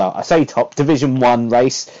top. Well, I say top Division 1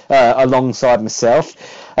 race alongside myself.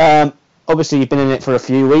 Obviously, you've been in it for a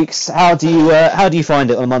few weeks. How do you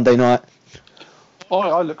find it on a Monday night?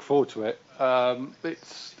 I look forward to it.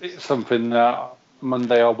 It's something that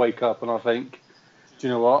Monday I'll wake up and I think, do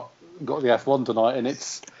you know what? Got the F1 tonight, and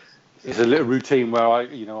it's a little routine where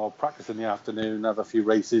I'll practice in the afternoon, have a few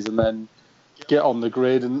races, and then get on the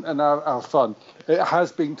grid and have fun. It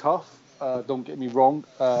has been tough. Don't get me wrong.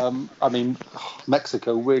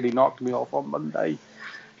 Mexico really knocked me off on Monday,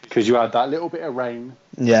 because you had that little bit of rain,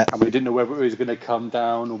 and we didn't know whether it was going to come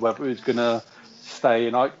down or whether it was going to stay.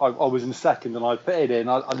 And I was in second, and I put it in.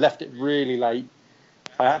 I left it really late.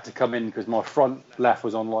 I had to come in because my front left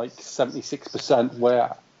was on like 76%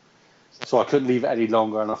 wear, so I couldn't leave it any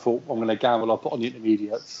longer. And I thought, I'm going to gamble. I'll put on the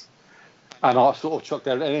intermediates, and I sort of chucked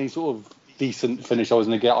out any sort of decent finish I was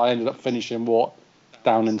going to get. I ended up finishing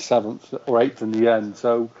down in 7th or 8th in the end,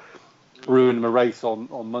 so ruined my race on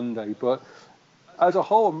Monday. But as a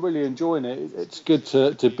whole, I'm really enjoying it. It's good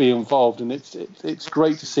to be involved, and it's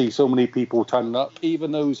great to see so many people turning up,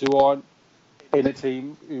 even those who aren't in a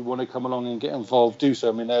team who want to come along and get involved, do so.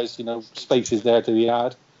 I mean, there's spaces there to be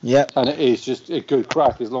had. Yeah. And it is just a good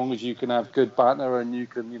crack, as long as you can have good banter and you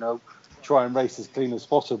can try and race as clean as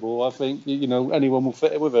possible. I think anyone will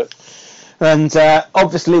fit in with it. And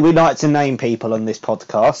obviously, we like to name people on this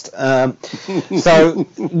podcast. So,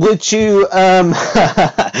 would you?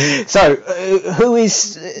 Who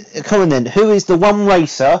is? Come on then. Who is the one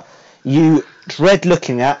racer you dread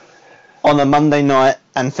looking at on a Monday night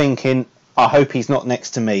and thinking, I hope he's not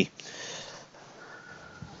next to me?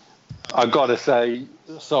 I've got to say,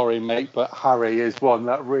 sorry, mate, but Harry is one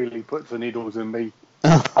that really puts the needles in me.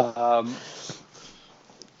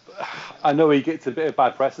 I know he gets a bit of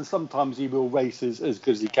bad press, and sometimes he will race as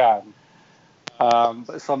good as he can.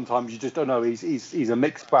 But sometimes you just don't know. He's a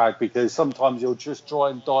mixed bag, because sometimes he'll just try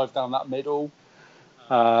and dive down that middle,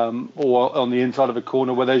 or on the inside of a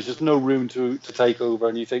corner where there's just no room to take over,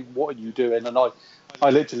 and you think, what are you doing? And I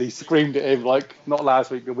literally screamed at him, like, not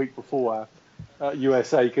last week, the week before at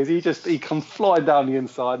USA, because he comes flying down the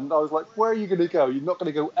inside, and I was like, where are you going to go? You're not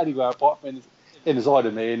going to go anywhere apart from inside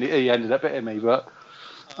of me, and he ended up hitting me. But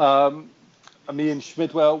me and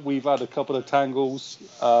Schmidwell, we've had a couple of tangles,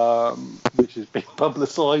 which has been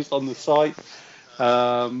publicised on the site. We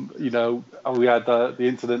had the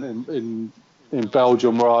incident in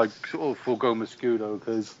Belgium where I sort of forgo Moscudo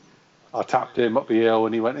because I tapped him up the hill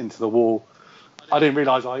and he went into the wall. I didn't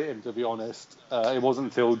realise I hit him, to be honest. It wasn't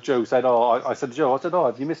until Joe said, I said, Joe,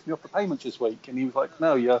 have you missed me off the payments this week? And he was like,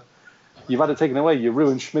 no, you've had it taken away. You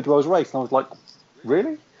ruined Schmidwell's race. And I was like,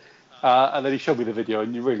 really? And then he showed me the video,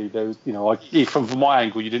 and from my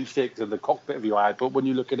angle, you didn't see it because of the cockpit view I had. But when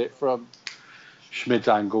you look at it from Schmid's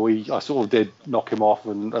angle, I sort of did knock him off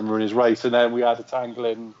and ruin his race. And then we had a tangle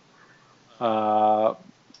in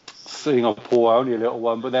Singapore, only a little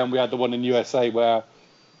one. But then we had the one in USA where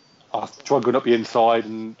I tried going up the inside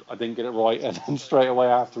and I didn't get it right. And then straight away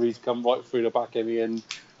after, he's come right through the back of me and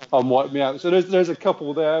wiped me out. So there's a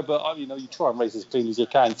couple there, but you try and race as clean as you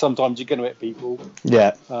can. Sometimes you're going to hit people.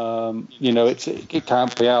 Yeah. It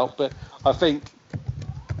can't play out, but I think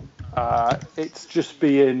it's just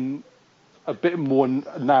being a bit more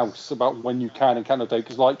nous about when you can and cannot take.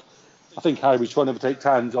 Because I think Harry was trying to overtake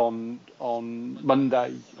Tans on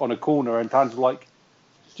Monday on a corner, and Tans was like,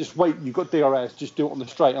 just wait, you've got DRS, just do it on the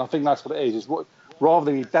straight. And I think that's what it is. Rather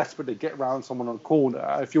than you desperately get around someone on a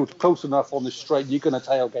corner, if you're close enough on the straight, you're going to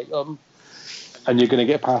tailgate them. and you're going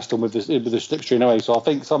to get past them with the slipstream anyway. So I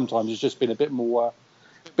think sometimes it's just been a bit more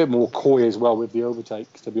coy as well with the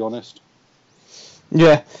overtakes, to be honest.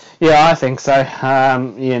 Yeah, I think so.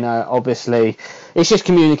 Obviously, it's just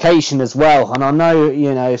communication as well. And I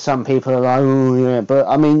know, some people are like, oh, yeah, but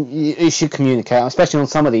I mean, you should communicate, especially on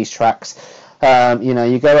some of these tracks.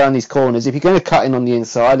 You go around these corners. If you're going to cut in on the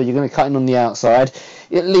inside or you're going to cut in on the outside,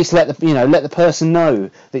 at least let the person know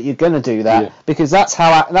that you're going to do that, because that's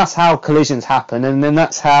how collisions happen, and then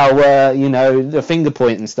that's how the finger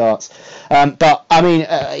pointing starts. But I mean,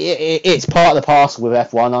 it's part of the parcel with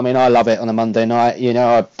F1. I mean, I love it on a Monday night.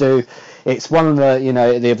 I do. It's one of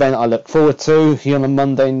the event I look forward to. On a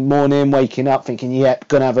Monday morning, waking up thinking, yep,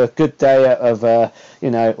 gonna have a good day of well,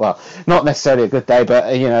 not necessarily a good day, but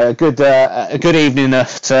a good evening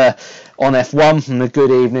on F1, and a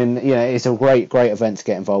good evening. It's a great event to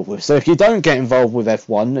get involved with. So if you don't get involved with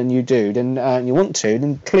F1 and you do, then you want to,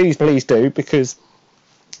 then please do, because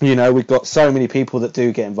we've got so many people that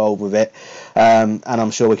do get involved with it, and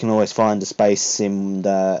I'm sure we can always find a space in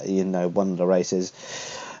one of the races.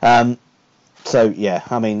 So yeah,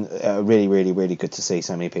 I mean, really good to see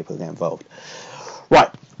so many people get involved. Right,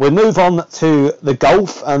 we'll move on to the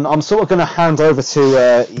golf, and I'm sort of going to hand over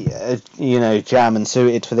to Jam and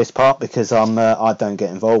Suited for this part, because I don't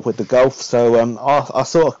get involved with the golf. So I'll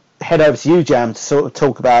sort of head over to you, Jam, to sort of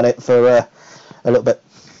talk about it for a little bit.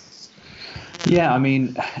 Yeah, I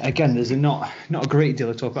mean, again, there's not a great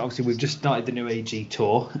deal to talk about. Obviously, we've just started the new AG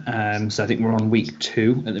Tour, so I think we're on week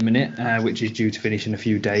 2 at the minute, which is due to finish in a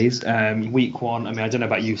few days. Week 1, I mean, I don't know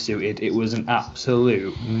about you, Suited, it was an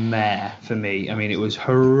absolute mare for me. I mean, it was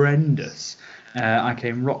horrendous. I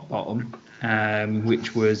came rock bottom,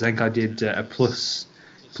 which was, I think I did a plus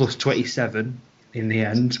 27 in the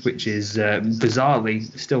end, which is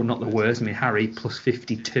bizarrely still not the worst. I mean, Harry plus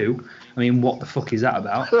 52. I mean, what the fuck is that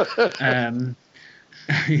about?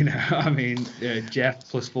 Jeff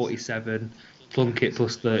plus 47, Plunkett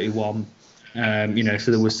plus 31.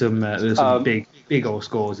 So there was some big old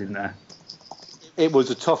scores in there. It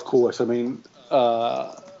was a tough course. I mean,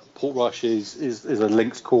 Portrush is a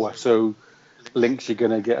links course, so links you're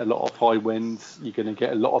going to get a lot of high winds, you're going to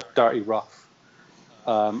get a lot of dirty rough,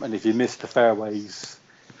 and if you miss the fairways,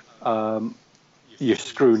 you're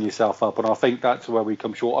screwing yourself up. And I think that's where we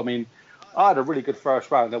come short. I mean, I had a really good first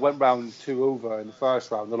round. I went round 2 over in the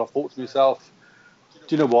first round, and I thought to myself,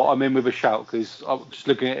 do you know what? I'm in with a shout, because I'm just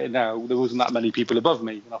looking at it now. There wasn't that many people above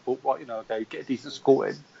me, and I thought, right, okay, get a decent score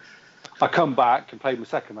in. I come back and played my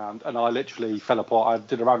second round, and I literally fell apart. I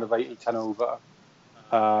did a round of 80, 10 over.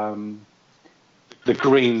 The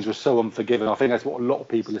greens were so unforgiving. I think that's what a lot of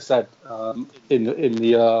people have said in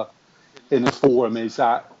the forum, is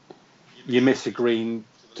that you miss a green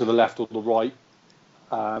to the left or the right.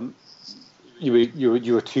 You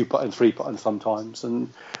were 2-putting, 3-putting sometimes,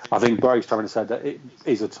 and I think Barry's trying to say that it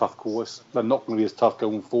is a tough course. They're not going to be as tough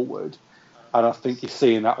going forward, and I think you're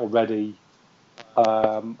seeing that already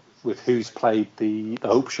with who's played the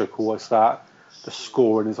Hopeshire course, that the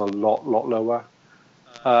scoring is a lot lower.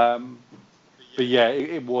 But yeah,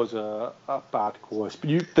 it was a bad course.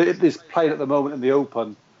 But it's played at the moment in the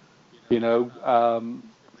Open, in real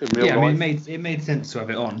life. I mean, it made sense to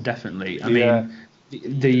have it on, definitely. I mean, I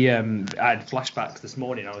had flashbacks this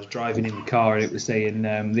morning. I was driving in the car and it was saying,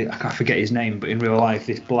 I can't forget his name, but in real life,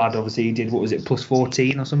 this Blad obviously he did, what was it, plus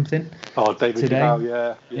 14 or something? Oh, David today.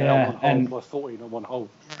 Duval, yeah, on plus 14 on one hole.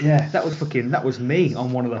 Yeah, that was me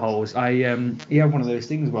on one of the holes. He had one of those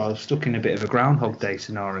things where I was stuck in a bit of a Groundhog Day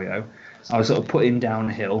scenario. I was sort of putting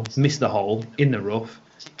downhill, missed the hole in the rough,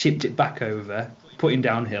 chipped it back over, putting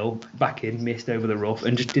downhill, back in, missed over the rough,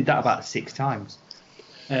 and just did that about 6 times.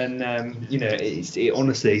 And it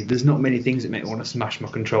honestly, there's not many things that make me want to smash my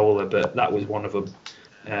controller, but that was one of them.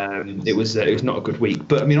 It was not a good week.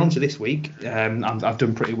 But I mean, on to this week. I've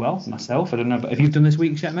done pretty well myself. I don't know, but have you done this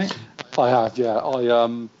week yet, mate? I have, yeah.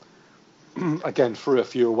 I again threw a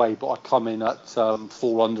few away, but I come in at 4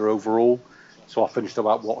 under overall. So I finished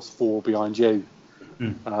about 4 behind you.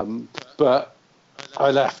 But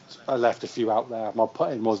I left a few out there. My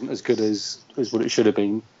putting wasn't as good as what it should have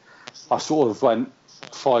been. I sort of went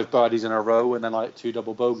 5 birdies in a row and then I had 2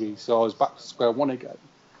 double bogeys. So I was back to square one again.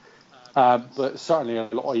 But certainly a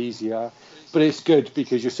lot easier. But it's good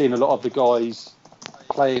because you're seeing a lot of the guys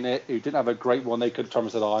playing it who didn't have a great one. They could have come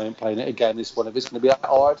and said, I ain't playing it again this one if it's going to be that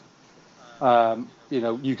hard.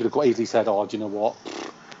 You could have easily said, do you know what?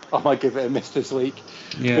 I might give it a miss this week.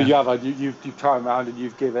 Yeah. But you've turned around and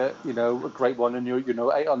you've give it, a great one, and you're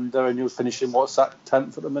 8 under, and you're finishing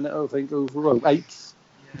 10th at the minute, I think, overall, 8th.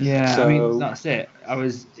 Yeah, so, I mean, that's it.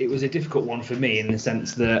 It was a difficult one for me in the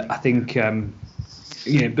sense that I think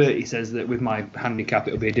Bertie says that with my handicap,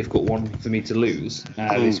 it'll be a difficult one for me to lose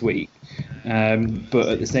this week. But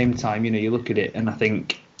at the same time, you look at it, and I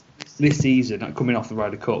think this season, coming off the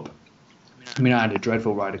Ryder Cup, I had a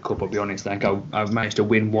dreadful Ryder Cup, I'll be honest. I managed to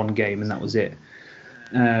win one game, and that was it.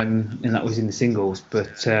 And that was in the singles,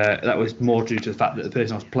 but that was more due to the fact that the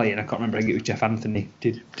person I was playing, I can't remember, I think it was Jeff Anthony,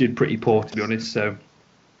 did pretty poor, to be honest. So,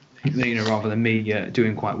 rather than me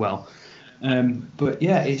doing quite well. But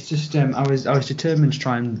yeah, it's just I was determined to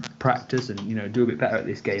try and practice and do a bit better at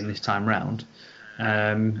this game this time round.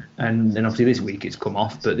 And then obviously this week it's come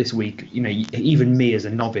off, but this week even me as a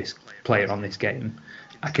novice player on this game,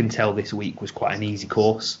 I can tell this week was quite an easy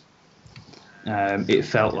course. It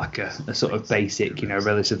felt like a sort of basic,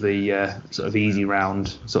 relatively sort of easy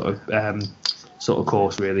round sort of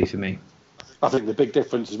course really for me. I think the big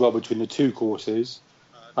difference as well between the two courses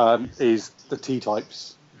is the tee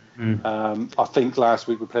types. I think last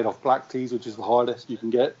week we played off black tees, which is the hardest you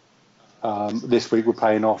can get. This week we're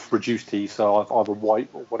playing off reduced tees, so either white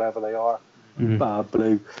or whatever they are,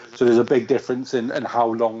 blue. So there's a big difference in how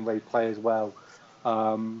long they play as well.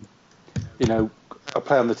 I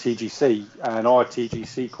play on the TGC, and our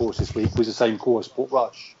TGC course this week was the same course,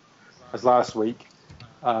 Portrush, as last week.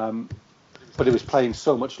 But it was playing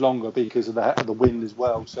so much longer because of the wind as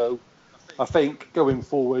well. So I think going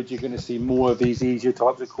forward, you're going to see more of these easier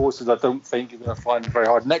types of courses. I don't think you're going to find it very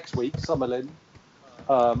hard. Next week, Summerlin,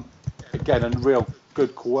 again, a real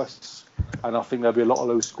good course. And I think there'll be a lot of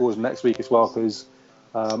low scores next week as well, because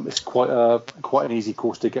it's quite an easy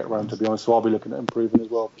course to get around, to be honest. So I'll be looking at improving as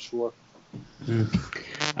well, for sure.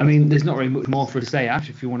 There's not really much more for us to say, Ash,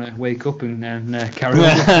 if you want to wake up and carry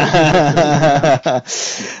on.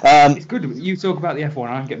 It's good. You talk about the F1,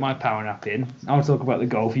 I'll get my power nap in. I'll talk about the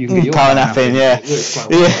golf, you can get your power nap in.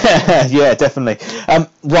 Yeah, definitely.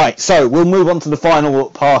 Right, so we'll move on to the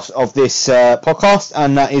final part of this podcast,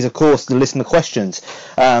 and that is, of course, the listener questions.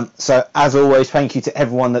 So, as always, thank you to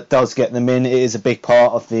everyone that does get them in. It is a big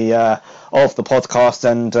part of the podcast,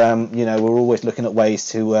 and we're always looking at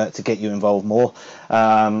ways to get you involved more.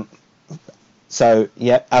 So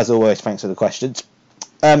yeah, as always, thanks for the questions.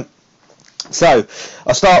 So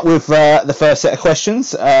I'll start with the first set of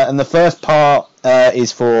questions, and the first part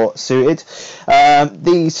is for Suited.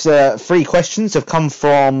 These 3 questions have come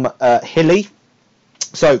from Hilly.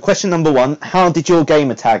 So question number 1: how did your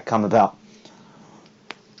gamer tag come about?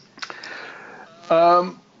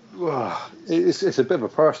 It's a bit of a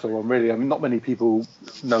personal one, really. Not many people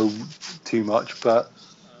know too much, but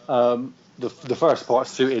the first part,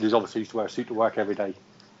 Suited, is obviously used to wear a suit to work every day.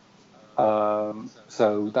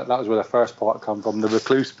 So that was where the first part come from. The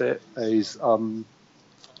recluse bit is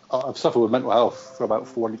I've suffered with mental health for about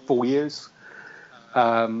 4 years,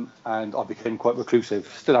 and I became quite reclusive.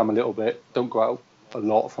 Still am a little bit. Don't go out a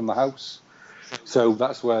lot from the house. So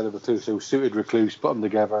that's where the recluse, so Suited, recluse, put them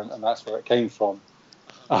together, and that's where it came from.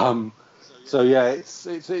 So yeah,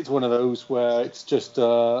 it's one of those where it's just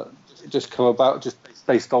come about just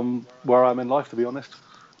based on where I'm in life, to be honest.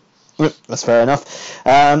 That's fair enough.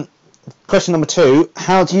 Question number 2: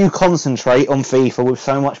 how do you concentrate on FIFA with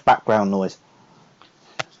so much background noise?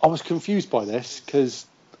 I was confused by this because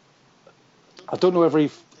I don't know whether he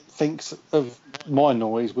thinks of my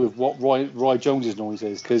noise with what Roy Jones's noise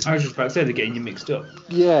is. Cause, I was just about to say they're getting you mixed up.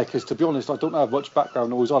 Yeah, because to be honest, I don't have much background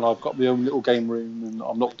noise on. I've got my own little game room and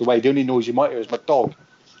I'm locked away. The only noise you might hear is my dog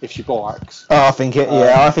if she barks. Oh, I think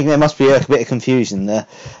I think there must be a bit of confusion there.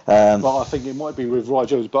 Well, I think it might be with Roy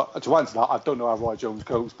Jones, but to answer that, I don't know how Roy Jones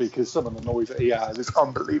copes because some of the noise that he has is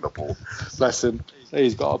unbelievable. Bless him.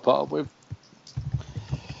 He's got to put up with.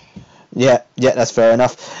 Yeah, that's fair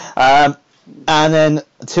enough. And then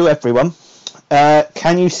to everyone,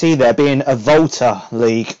 can you see there being a Volta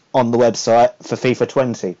League on the website for FIFA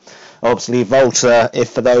 20? Obviously, Volta, if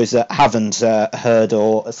for those that haven't heard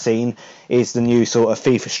or seen, is the new sort of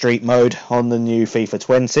FIFA Street mode on the new FIFA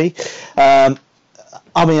 20. I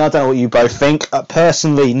don't know what you both think.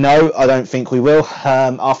 Personally, no, I don't think we will.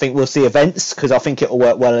 I think we'll see events because I think it'll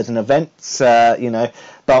work well as an event,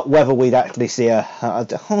 but whether we'd actually see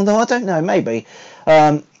although I don't know, maybe.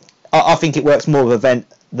 I think it works more of an event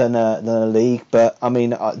than a league, but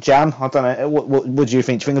Jam, I don't know. What do you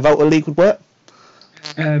think? Do you think a Volta League would work?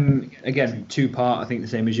 Again, 2-part. I think the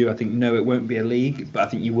same as you. I think no, it won't be a league, but I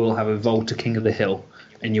think you will have a Volta King of the Hill,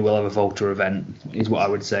 and you will have a Volta event, is what I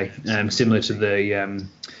would say. Similar to the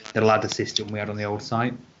ladder system we had on the old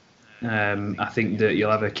site. I think that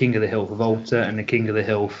you'll have a King of the Hill for Volta and a King of the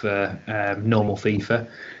Hill for normal FIFA.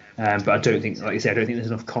 But I don't think, like you said, I don't think there's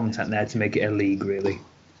enough content there to make it a league, really.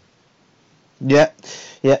 Yeah,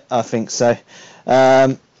 I think so.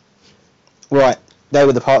 Right. they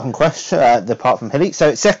were the part from Hilly.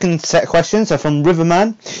 So second set of questions are from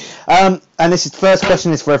Riverman, and this is the first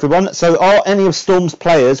question is for everyone. So are any of Storm's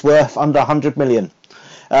players worth under 100 million?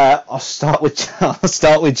 I'll start with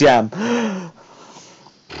Jam.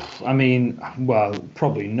 I mean, well,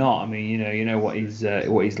 probably not. I mean, you know what he's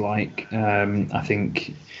like. I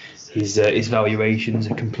think his valuations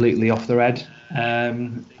are completely off their head.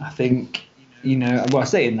 I think, well,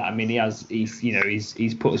 saying that, I mean,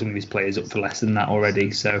 he's put some of his players up for less than that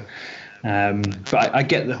already. So, but I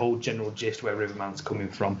get the whole general gist where Riverman's coming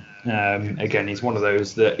from. Again, he's one of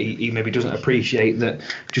those that he maybe doesn't appreciate that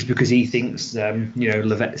just because he thinks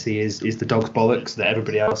Lavezzi is the dog's bollocks, that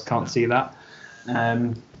everybody else can't see that.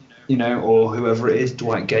 Or whoever it is,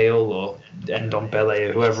 Dwight Gale or Endon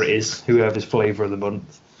Bellet or whoever it is, whoever's flavour of the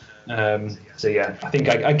month. So yeah, I think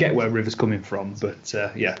I get where River's coming from, but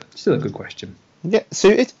yeah, still a good question. Yeah,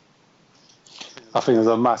 suited. I think there's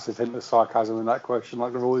a massive hint of sarcasm in that question,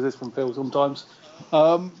 like there always is from Phil sometimes.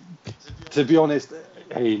 To be honest,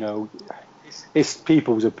 it's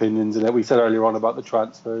people's opinions, and we said earlier on about the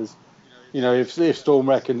transfers. If Storm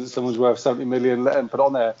reckons that someone's worth 70 million, let him put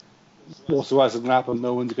on there. Also hasn't happened.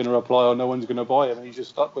 No one's going to reply or no one's going to buy him, and he's just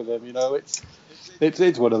stuck with him.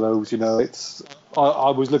 It's one of those. I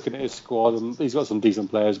was looking at his squad, and he's got some decent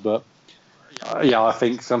players, but I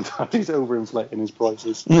think sometimes he's overinflating his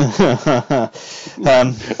prices. Yeah,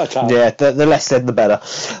 the less said, the better.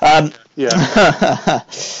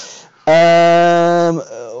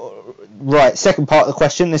 Right, second part of the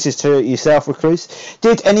question. This is to yourself, Recluse.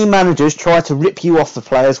 Did any managers try to rip you off the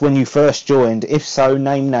players when you first joined? If so,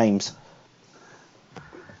 name names.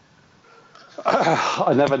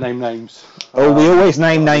 I never name names. Oh, we always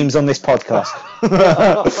name names on this podcast.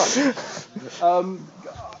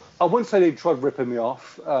 I wouldn't say they tried ripping me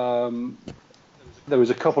off. There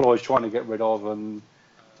was a couple I was trying to get rid of, and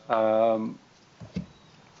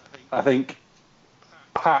I think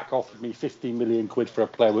Pack offered me 15 million quid for a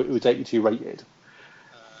player who was 82 rated.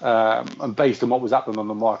 And based on what was happening on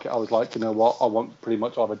the market, I was like, you know what, I want pretty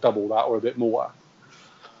much either double that or a bit more.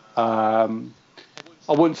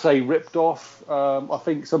 I wouldn't say ripped off. I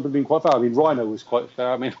think some have been quite fair. I mean, Rhino was quite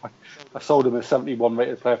fair. I mean, I sold him a 71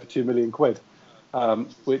 rated player for 2 million quid,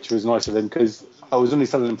 which was nice of him because I was only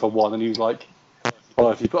selling him for one, and he was like,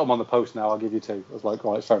 well, if you put him on the post now, I'll give you 2. I was like,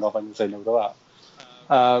 right, fair enough, I can say no to that.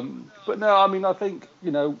 But no, I mean, I think,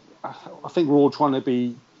 I think we're all trying to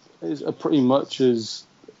be pretty much as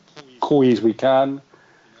coy as we can.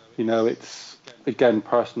 It's, again,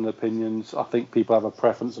 personal opinions. I think people have a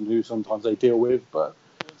preference on who sometimes they deal with, but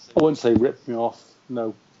I wouldn't say rip me off.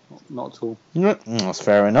 No, not at all. That's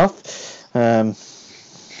fair enough.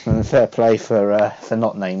 Fair play for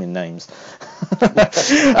not naming names.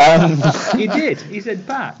 He did. He said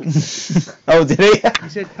Pack. Oh, did he? He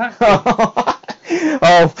said Pack.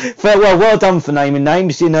 Well done for naming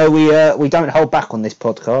names. We don't hold back on this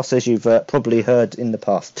podcast, as you've probably heard in the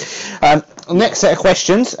past. Next set of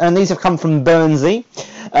questions, and these have come from Burnsy.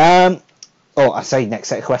 I say next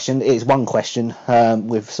set of questions. It's one question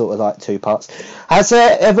with sort of like 2 parts. Has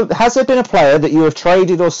there been a player that you have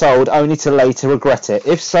traded or sold only to later regret it?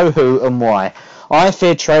 If so, who and why? I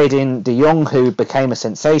feared trading De Jong, who became a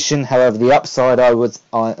sensation. However, the upside was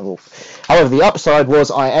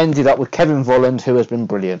I ended up with Kevin Volland, who has been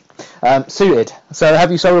brilliant. Suited. So,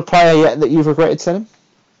 have you sold a player yet that you've regretted selling?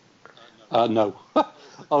 No.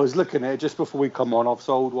 I was looking at it just before we come on. I've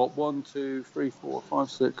sold 1, 2, 3, 4, 5,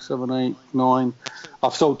 6, 7, 8, 9.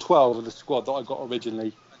 I've sold 12 of the squad that I got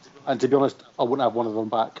originally, and to be honest, I wouldn't have one of them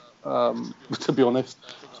back. To be honest,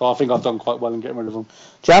 so I think I've done quite well in getting rid of them.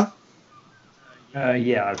 Jam?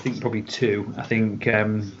 Yeah, I think probably 2. I think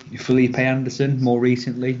Felipe Anderson more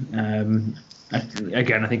recently.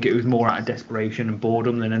 Again, I think it was more out of desperation and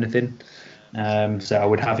boredom than anything. So I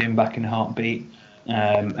would have him back in a heartbeat.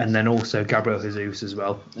 And then also Gabriel Jesus as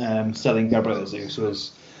well. Selling Gabriel Jesus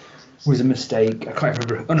was a mistake. I can't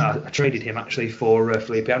remember. Oh no, I traded him actually for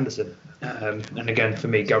Felipe Anderson. And again, for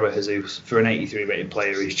me, Gabriel Jesus for an 83 rated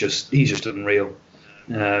player, he's just unreal.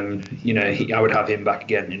 I would have him back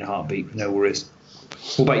again in a heartbeat. No worries.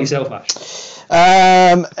 What about yourself, Ash?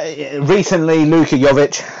 Recently, Luka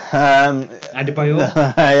Jovic.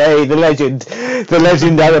 Adebayor? Hey, the legend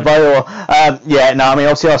Adebayor.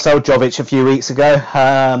 Obviously I sold Jovic a few weeks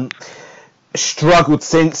ago. Struggled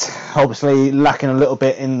since, obviously lacking a little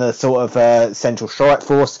bit in the sort of central strike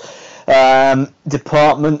force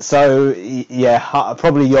department. So, yeah,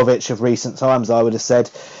 probably Jovic of recent times, I would have said.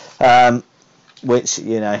 Which,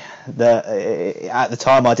 at the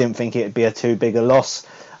time I didn't think it would be too big a loss.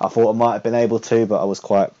 I thought I might have been able to, but I was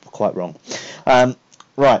quite wrong.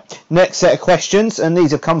 Right, next set of questions, and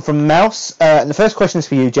these have come from Mouse. And the first question is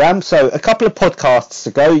for you, Jam. So, a couple of podcasts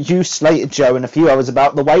ago, you slated Joe and a few others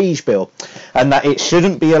about the wage bill, and that it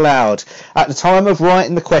shouldn't be allowed. At the time of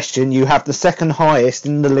writing the question, you have the second highest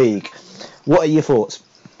in the league. What are your thoughts?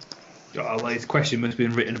 Oh, well, this question must have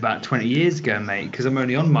been written about 20 years ago, mate, because I'm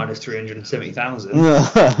only on minus 370,000.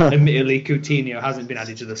 Admittedly, Coutinho hasn't been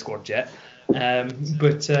added to the squad yet.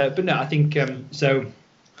 But no, I think so.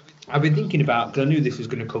 I've been thinking about, because I knew this was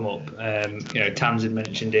going to come up. Tams had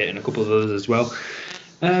mentioned it, and a couple of others as well.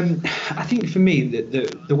 I think for me,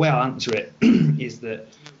 the way I'll answer it is that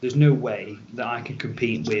there's no way that I can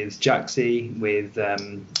compete with Jaxie, with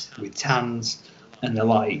Tans, and the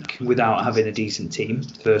like without having a decent team.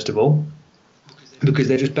 First of all, because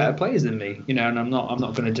they're just better players than me, and I'm not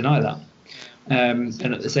going to deny that. And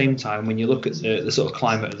at the same time, when you look at the sort of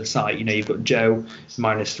climate of the site, you've got Joe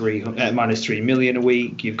minus 3 million a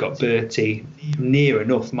week. You've got Bertie near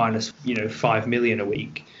enough minus 5 million a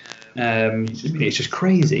week. It's just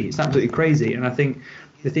crazy. It's absolutely crazy. And I think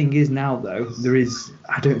the thing is now, though,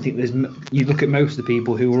 I don't think there's. You look at most of the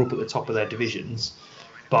people who are up at the top of their divisions,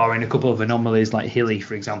 barring a couple of anomalies like Hilly,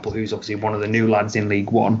 for example, who's obviously one of the new lads in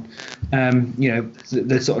League One.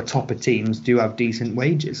 The sort of topper teams do have decent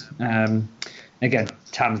wages. Again,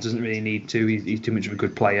 Tams doesn't really need to. He's too much of a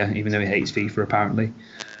good player, even though he hates FIFA apparently.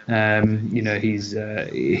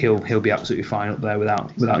 He'll be absolutely fine up there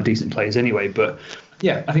without decent players anyway. But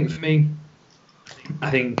yeah, I think for me,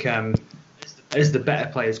 as the better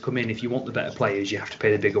players come in, if you want the better players, you have to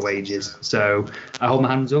pay the bigger wages. So I hold my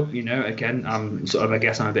hands up. Again, I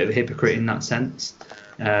guess I'm a bit of a hypocrite in that sense.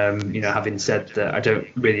 Having said that, I don't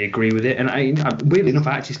really agree with it, and weirdly enough,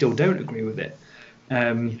 I actually still don't agree with it.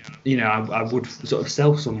 I would sort of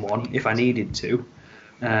sell someone if I needed to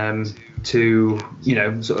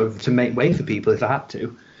make way for people if I had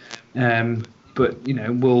to. But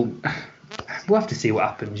we'll have to see what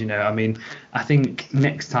happens. I think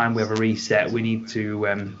next time we have a reset, we need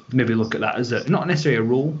to maybe look at that as not necessarily a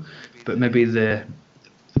rule, but maybe the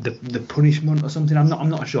punishment or something. I'm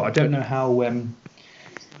not sure. I don't know how.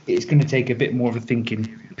 It's going to take a bit more of a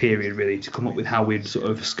thinking period really to come up with how we'd sort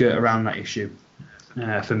of skirt around that issue.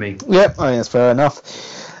 For me. Yep, I think that's fair enough.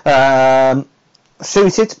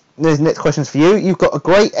 Suited, the next question's for you. You've got a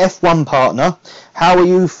great F1 partner. How are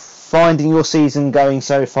you finding your season going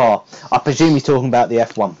so far? I presume you're talking about the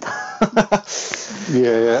F1.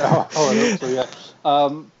 Yeah.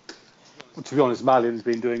 To be honest, Malian's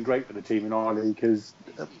been doing great for the team in our league because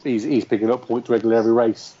he's picking up points regularly every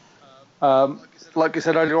race. Like I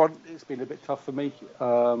said earlier on, it's been a bit tough for me.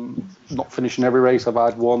 Not finishing every race. I've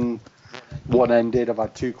had one ended. I've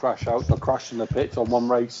had 2 crash outs. I crashed in the pits on one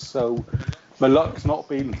race, so my luck's not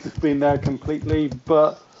been there completely.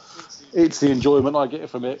 But it's the enjoyment I get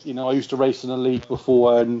from it. I used to race in a league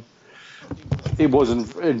before, and it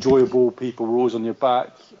wasn't enjoyable. People were always on your back.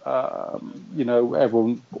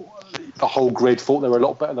 Everyone, the whole grid thought they were a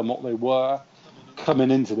lot better than what they were.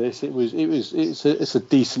 Coming into this, it's a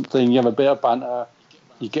decent thing. You have a bit of banter.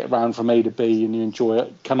 You get around from A to B, and you enjoy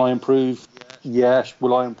it. Can I improve? Yes.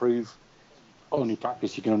 Will I improve? Only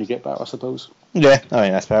practice, you can only get better, I suppose. Yeah, I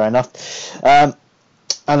mean, that's fair enough.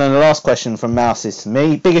 And then the last question from Mouse is to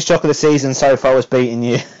me. Biggest shock of the season so far was beating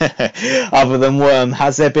you, other than Worm.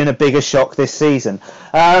 Has there been a bigger shock this season?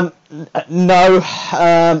 No,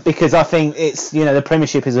 because I think it's, the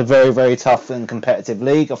Premiership is a very, very tough and competitive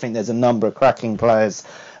league. I think there's a number of cracking players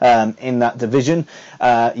in that division.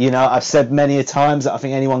 I've said many a times that I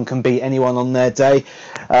think anyone can beat anyone on their day.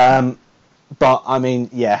 But I mean,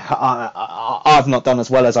 I've not done as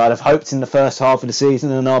well as I'd have hoped in the first half of the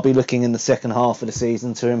season, and I'll be looking in the second half of the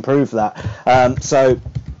season to improve that. So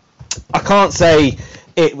I can't say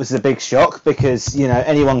it was a big shock because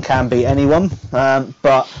anyone can beat anyone. I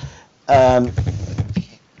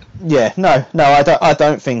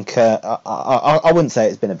don't think I wouldn't say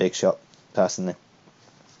it's been a big shock personally.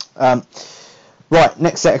 Right,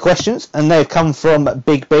 next set of questions, and they've come from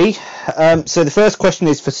Big B. So the first question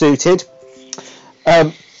is for Suited.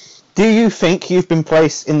 Do you think you've been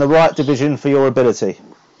placed in the right division for your ability?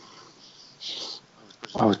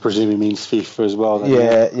 I was presuming he means FIFA as well.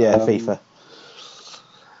 Then, FIFA.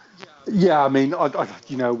 Yeah, I mean,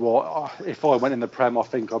 you know what? If I went in the Prem, I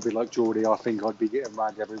think I'd be like Geordie. I think I'd be getting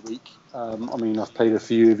ragged every week. I've played a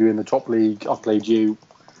few of you in the top league. I've played you,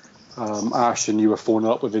 Ash, and you were 4-0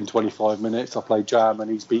 up within 25 minutes. I played Jam,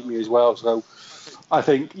 and he's beat me as well. So I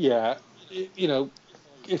think,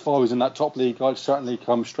 if I was in that top league, I'd certainly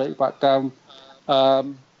come straight back down. But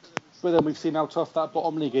then we've seen how tough that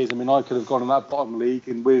bottom league is. I mean, I could have gone in that bottom league,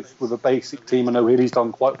 and with a basic team, I know Hilly's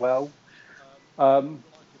done quite well.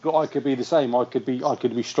 but I could be the same. I could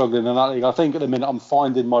be struggling in that league. I think at the minute I'm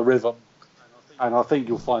finding my rhythm, and I think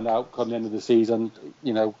you'll find out come the end of the season.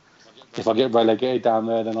 If I get relegated down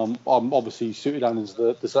there, then I'm obviously suited down into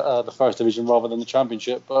the first division rather than the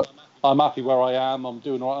championship. But I'm happy where I am. I'm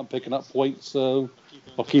doing all right. I'm picking up points, so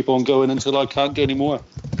I'll keep on going until I can't go anymore.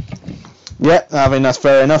 Yeah, I mean that's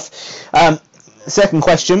fair enough. Second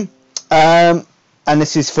question, and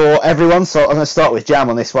this is for everyone. So I'm going to start with Jam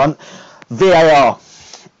on this one. VAR.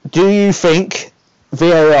 Do you think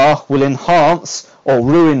VAR will enhance or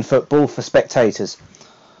ruin football for spectators?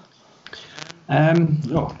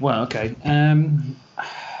 Okay.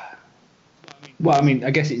 Well, I mean, I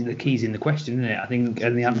guess the key's in the question, isn't it? I think,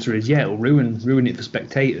 and the answer is it'll ruin it for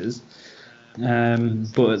spectators. But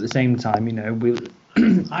at the same time,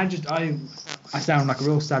 I sound like a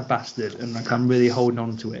real sad bastard, and like I'm really holding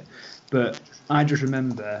on to it. But I just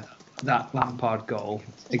remember that Lampard goal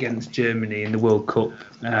against Germany in the World Cup,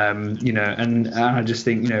 and I just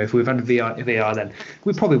think, if we've had VAR then,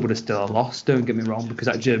 we probably would have still lost, don't get me wrong, because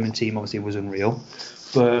that German team obviously was unreal.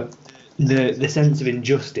 But the sense of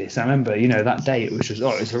injustice, I remember, that day it was just,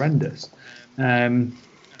 it's horrendous. And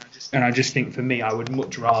I just think for me, I would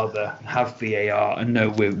much rather have VAR and know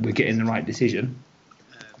we're getting the right decision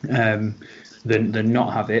than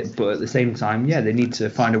not have it. But at the same time, they need to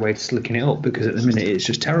find a way to slicken it up, because at the minute it's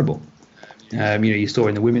just terrible. You saw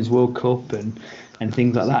in the Women's World Cup and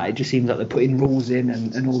things like that. It just seems like they're putting rules in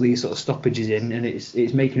and all these sort of stoppages in, and it's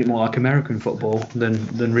making it more like American football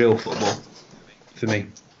than real football for me.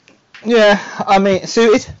 Yeah, I mean,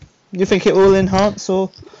 suited. You think it will enhance or?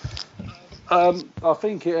 I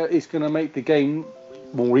think it's going to make the game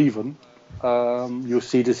more even. You'll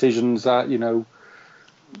see decisions that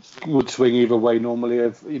would swing either way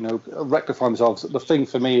normally, rectify themselves. The thing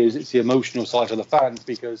for me is it's the emotional side of the fans,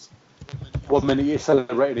 because one minute you're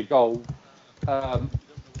celebrating a goal,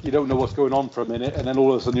 you don't know what's going on for a minute, and then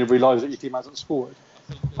all of a sudden you realise that your team hasn't scored.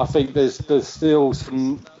 I think there's still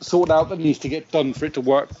some sorting out that needs to get done for it to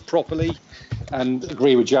work properly. And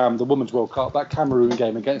agree with Jam, the Women's World Cup, that Cameroon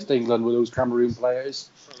game against England with those Cameroon players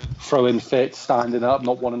throwing fits, standing up,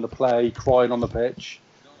 not wanting to play, crying on the pitch.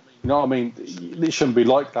 You know what I mean? It shouldn't be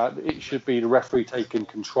like that. It should be the referee taking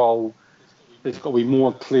control. There's got to be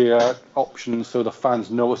more clear options so the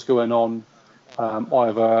fans know what's going on.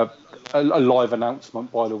 Either a live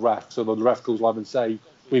announcement by the ref, so the ref goes live and say,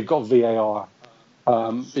 we've got VAR.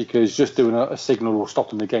 Because just doing a signal or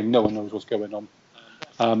stopping the game, no one knows what's going on.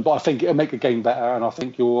 But I think it'll make the game better, and I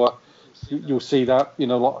think you'll see that,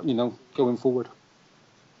 going forward.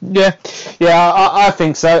 Yeah, I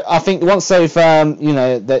think so. I think once they've,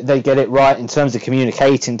 they get it right in terms of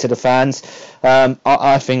communicating to the fans,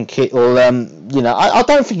 I think it will, I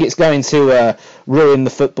don't think it's going to ruin the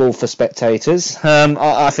football for spectators.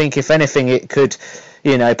 I think if anything, it could,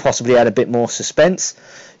 possibly add a bit more suspense.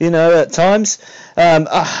 At times.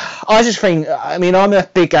 I just think, I'm a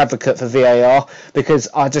big advocate for VAR because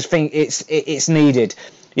I just think it's needed.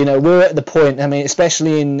 We're at the point,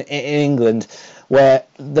 especially in England, where,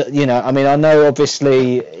 I know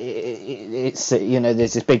obviously it's,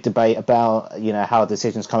 there's this big debate about, how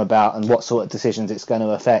decisions come about and what sort of decisions it's going to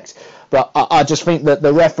affect. But I just think that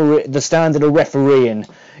the standard of refereeing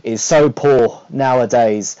is so poor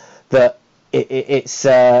nowadays that it's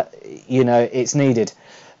needed.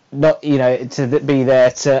 Not to be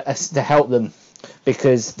there to help them,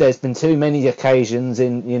 because there's been too many occasions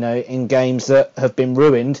in games that have been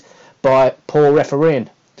ruined by poor refereeing.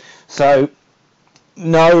 So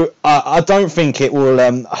no, I don't think it will.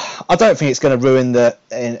 I don't think it's going to ruin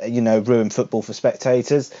ruin football for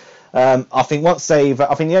spectators. I think I think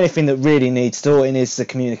the only thing that really needs sorting is the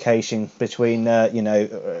communication between a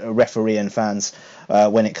referee and fans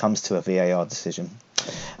when it comes to a VAR decision.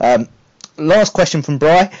 Last question from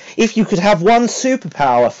Bri. If you could have one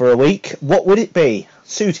superpower for a week, what would it be?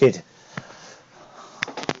 Suited.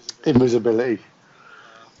 Invisibility.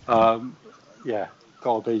 Gotta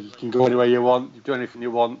be. You can go anywhere you want. You do anything you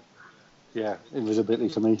want. Yeah, invisibility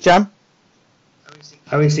for me. Jam?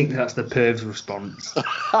 I always think that's the perv's response.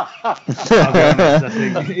 I'll be honest, I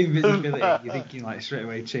think invisibility, you're thinking like straight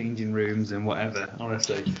away changing rooms and whatever,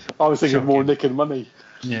 honestly. I was thinking Shocking. more nicking money.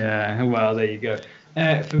 Yeah, well, there you go.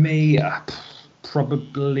 For me,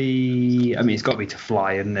 probably, it's got to be to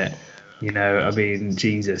fly, isn't it?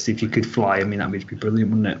 Jesus, if you could fly, that would be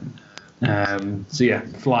brilliant, wouldn't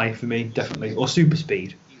it? Fly for me, definitely. Or super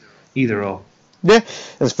speed, either or. Yeah,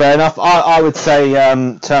 that's fair enough. I would say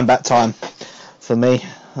turn back time for me.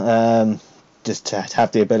 Just to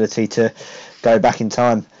have the ability to go back in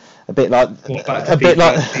time A bit like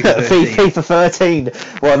FIFA 13.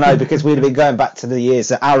 Well, no, because we'd have been going back to the years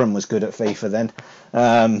that Aaron was good at FIFA then.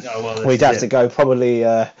 We'd have to go probably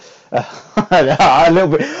a little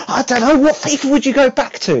bit. I don't know, what FIFA would you go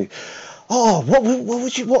back to? Oh, what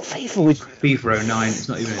FIFA would? FIFA 09. It's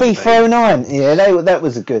not even FIFA 09. Yeah, that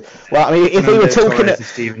was a good. Well, I mean, if we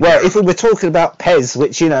were talking about PES,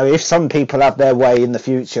 which, you know, if some people have their way in the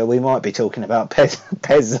future, we might be talking about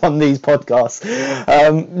PES on these podcasts.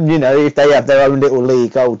 You know, if they have their own little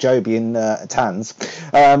league, old Joby and Tans.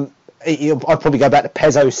 I'd probably go back to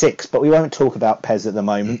PES 06, but we won't talk about PES at the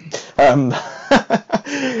moment.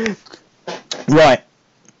 Right.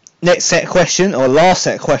 Next set of question, or last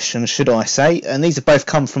set of questions, should I say, and these have both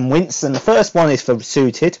come from Wince, and the first one is for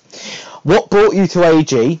Suited. What brought you to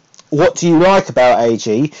AG? What do you like about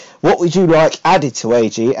AG? What would you like added to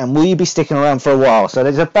AG? And will you be sticking around for a while? So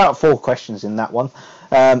there's about 4 questions in that one,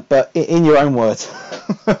 but in your own words.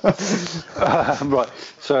 Right,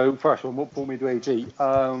 so first one, what brought me to AG?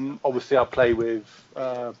 Obviously I play with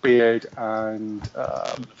Beard and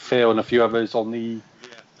Phil and a few others on the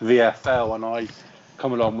VFL, and I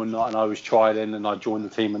come along one night and I was trialing and I joined the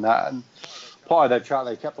team and that, and part of their chat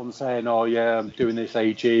they kept on saying, oh yeah, I'm doing this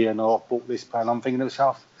AG and I've bought this plan. I'm thinking to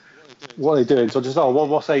myself, what are they doing? So I just,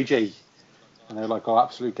 what's AG? And they're like, oh,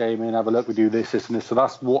 Absolute Gaming, have a look, we do this and this. So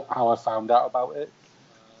that's how I found out about it.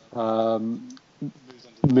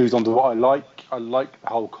 Moves on to what I like. I like the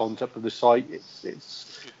whole concept of the site.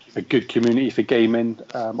 It's a good community for gaming.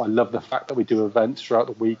 I love the fact that we do events throughout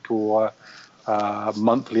the week, or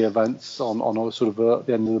monthly events on sort of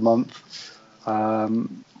the end of the month.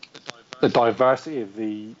 The diversity of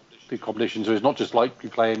the competition, so it's not just like you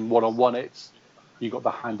playing one-on-one, it's you got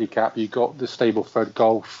the handicap, you got the Stableford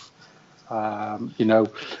golf. You know,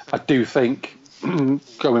 I do think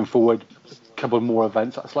going forward, a couple more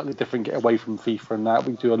events that's slightly different, get away from FIFA and that.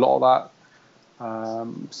 We do a lot of that.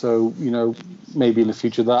 So, you know, maybe in the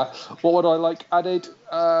future that. What would I like added?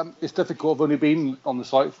 It's difficult. I've only been on the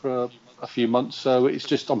site for a few months, so it's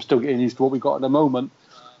just I'm still getting used to what we've got at the moment.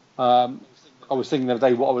 I was thinking the other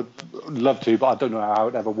day what I would love to, but I don't know how it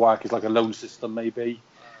would ever work, is like a loan system maybe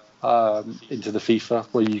into the FIFA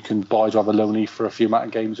where you can buy driver loanee for a few amount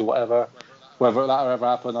of games or whatever. Whether that will ever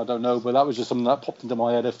happen, I don't know, but that was just something that popped into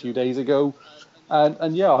my head a few days ago.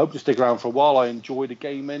 And yeah, I hope to stick around for a while. I enjoy the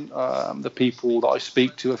gaming. The people that I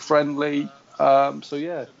speak to are friendly. So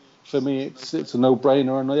yeah, for me it's a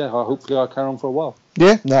no-brainer, and yeah, hopefully I'll carry on for a while.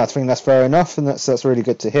 Yeah, no, I think that's fair enough, and that's really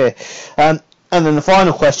good to hear. And then the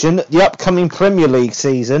final question, the upcoming Premier League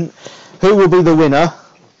season, who will be the winner,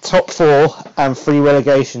 top 4 and 3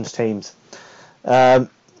 relegations teams?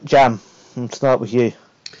 Jam, I'll start with you.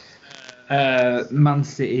 Man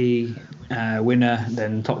City winner,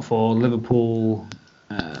 then top 4, Liverpool,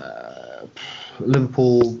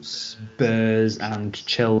 Spurs and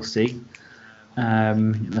Chelsea. I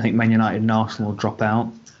think Man United and Arsenal will drop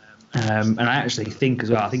out. And I actually think as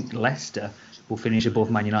well, I think Leicester will finish above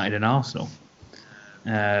Man United and Arsenal.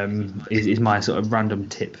 Is my sort of random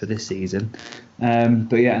tip for this season.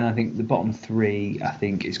 But yeah, and I think the bottom 3, I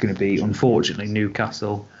think it's going to be, unfortunately,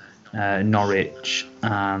 Newcastle, Norwich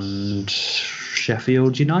and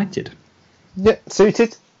Sheffield United. Yeah,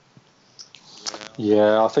 Suited.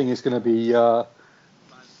 Yeah, I think it's going to be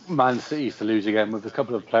Man City to lose again with a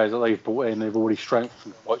couple of players that they've brought in. They've already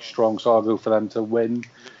strengthened quite strong, so I'll go for them to win.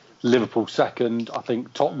 Liverpool second, I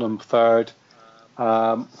think Tottenham third,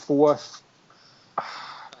 fourth.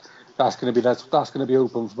 That's going to be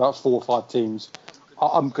open for about 4 or 5 teams.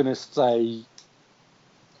 I'm going to say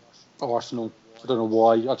Arsenal. I don't know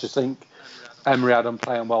why. I just think Emery had them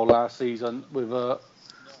playing well last season with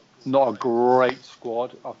not a great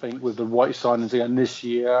squad. I think with the right signings again this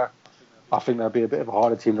year, I think they'll be a bit of a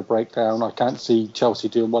harder team to break down. I can't see Chelsea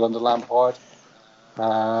doing well under Lampard.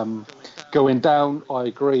 Going down, I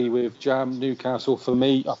agree with Jam. Newcastle for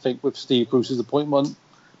me. I think with Steve Bruce's appointment,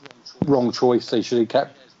 wrong choice. They should have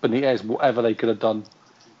kept Benitez, whatever they could have done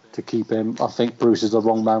to keep him. I think Bruce is the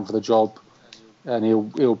wrong man for the job, and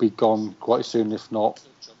he'll be gone quite soon. If not,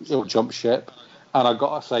 he'll jump ship. And I've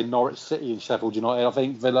got to say, Norwich City and Sheffield United. I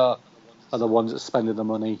think Villa are the ones that spending the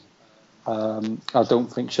money. I don't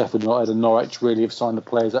think Sheffield United and Norwich really have signed the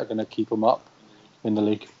players that are going to keep them up in the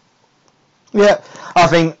league. Yeah, I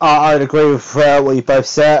think I'd agree with what you both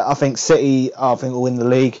said. I think City, will win the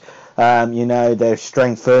league. You know, they're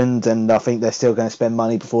strengthened, and I think they're still going to spend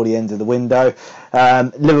money before the end of the window.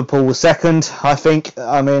 Liverpool was second, I think.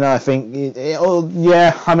 Liverpool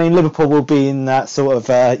will be in that sort of,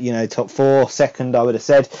 top 4. Second, I would have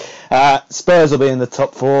said. Spurs will be in the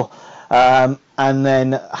top 4. And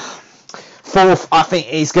then Fourth, I think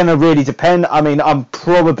it's going to really depend. I mean, I'm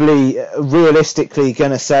probably realistically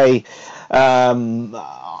going to say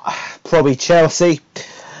probably Chelsea,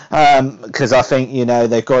 because I think, you know,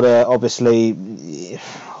 they've got to obviously,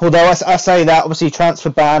 although I say that, obviously transfer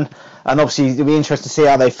ban, and obviously it'll be interesting to see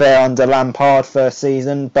how they fare under Lampard first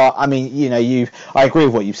season. But I mean, you know, I agree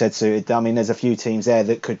with what you've said, Sue. I mean, there's a few teams there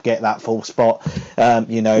that could get that full spot.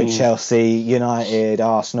 You know, Chelsea, United,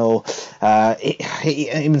 Arsenal,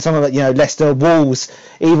 even some of it, you know, Leicester, Wolves,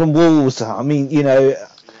 even Wolves. I mean, you know.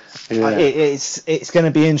 Yeah. It's going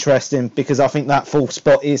to be interesting, because I think that full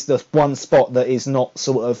spot is the one spot that is not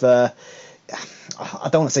sort of I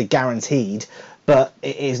don't want to say guaranteed, but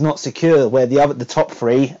it is not secure. Where the top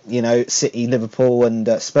three, you know, City, Liverpool, and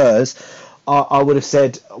Spurs, I would have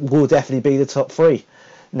said will definitely be the top three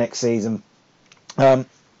next season. I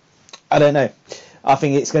don't know. I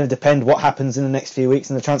think it's going to depend what happens in the next few weeks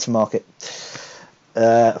in the transfer market.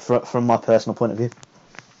 From my personal point of view.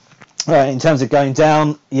 In terms of going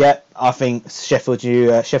down, I think Sheffield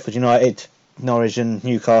United, Norwich and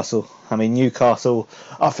Newcastle. I mean, Newcastle,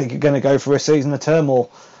 I think, are going to go for a season of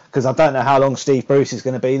turmoil, because I don't know how long Steve Bruce is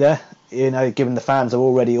going to be there, you know, given the fans are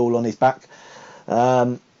already all on his back.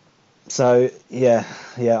 So,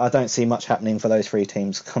 I don't see much happening for those three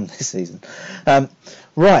teams come this season.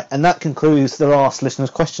 Right, and that concludes the last listener's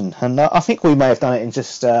question. And I think we may have done it in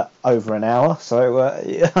just over an hour, so I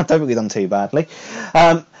don't think we've done too badly.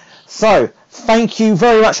 So, thank you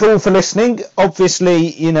very much all for listening. Obviously,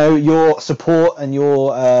 you know, your support and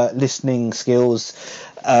your listening skills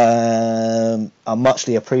are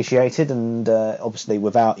muchly appreciated, and obviously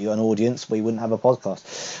without you, an audience, we wouldn't have a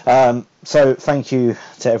podcast. So thank you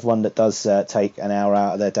to everyone that does take an hour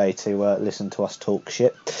out of their day to listen to us talk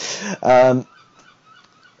shit.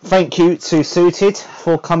 Thank you to Suited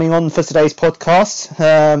for coming on for today's podcast.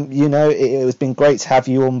 You know, it has been great to have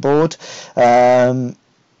you on board.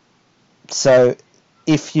 So,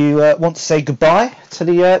 if you want to say goodbye to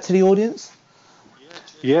the audience.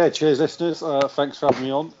 Yeah, cheers, listeners. Thanks for having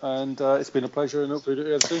me on, and it's been a pleasure, and hopefully do it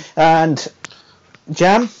again soon. And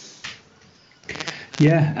Jam.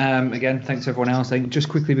 Yeah, again, thanks to everyone else. I think just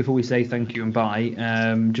quickly before we say thank you and bye,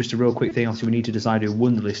 just a real quick thing. Obviously, we need to decide who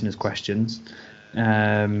won the listeners' questions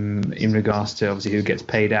in regards to obviously who gets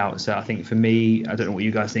paid out. So I think for me, I don't know what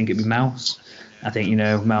you guys think, it'd be Mouse. I think, you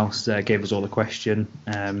know, Mouse gave us all a question,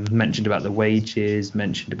 mentioned about the wages,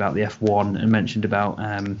 mentioned about the F1, and mentioned about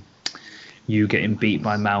you getting beat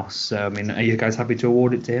by Mouse. So, I mean, are you guys happy to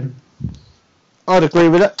award it to him? I'd agree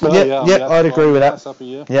with it. I'd agree with that.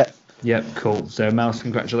 Happy, yeah, cool. So, Mouse,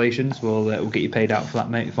 congratulations. We'll get you paid out for that,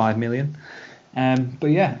 mate, $5 million. But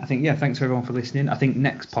yeah, I think, thanks for everyone for listening. I think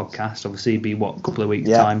next podcast, obviously, be a couple of weeks'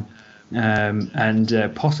 time.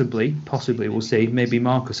 And possibly we'll see, maybe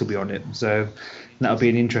Marcus will be on it, so that'll be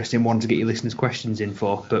an interesting one to get your listeners' questions in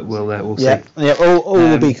for, but we'll see. All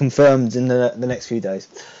will be confirmed in the next few days.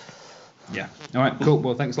 Alright, cool.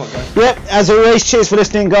 Well, thanks a lot, guys. As always, cheers for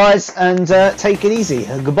listening, guys, and take it easy.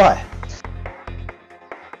 Goodbye.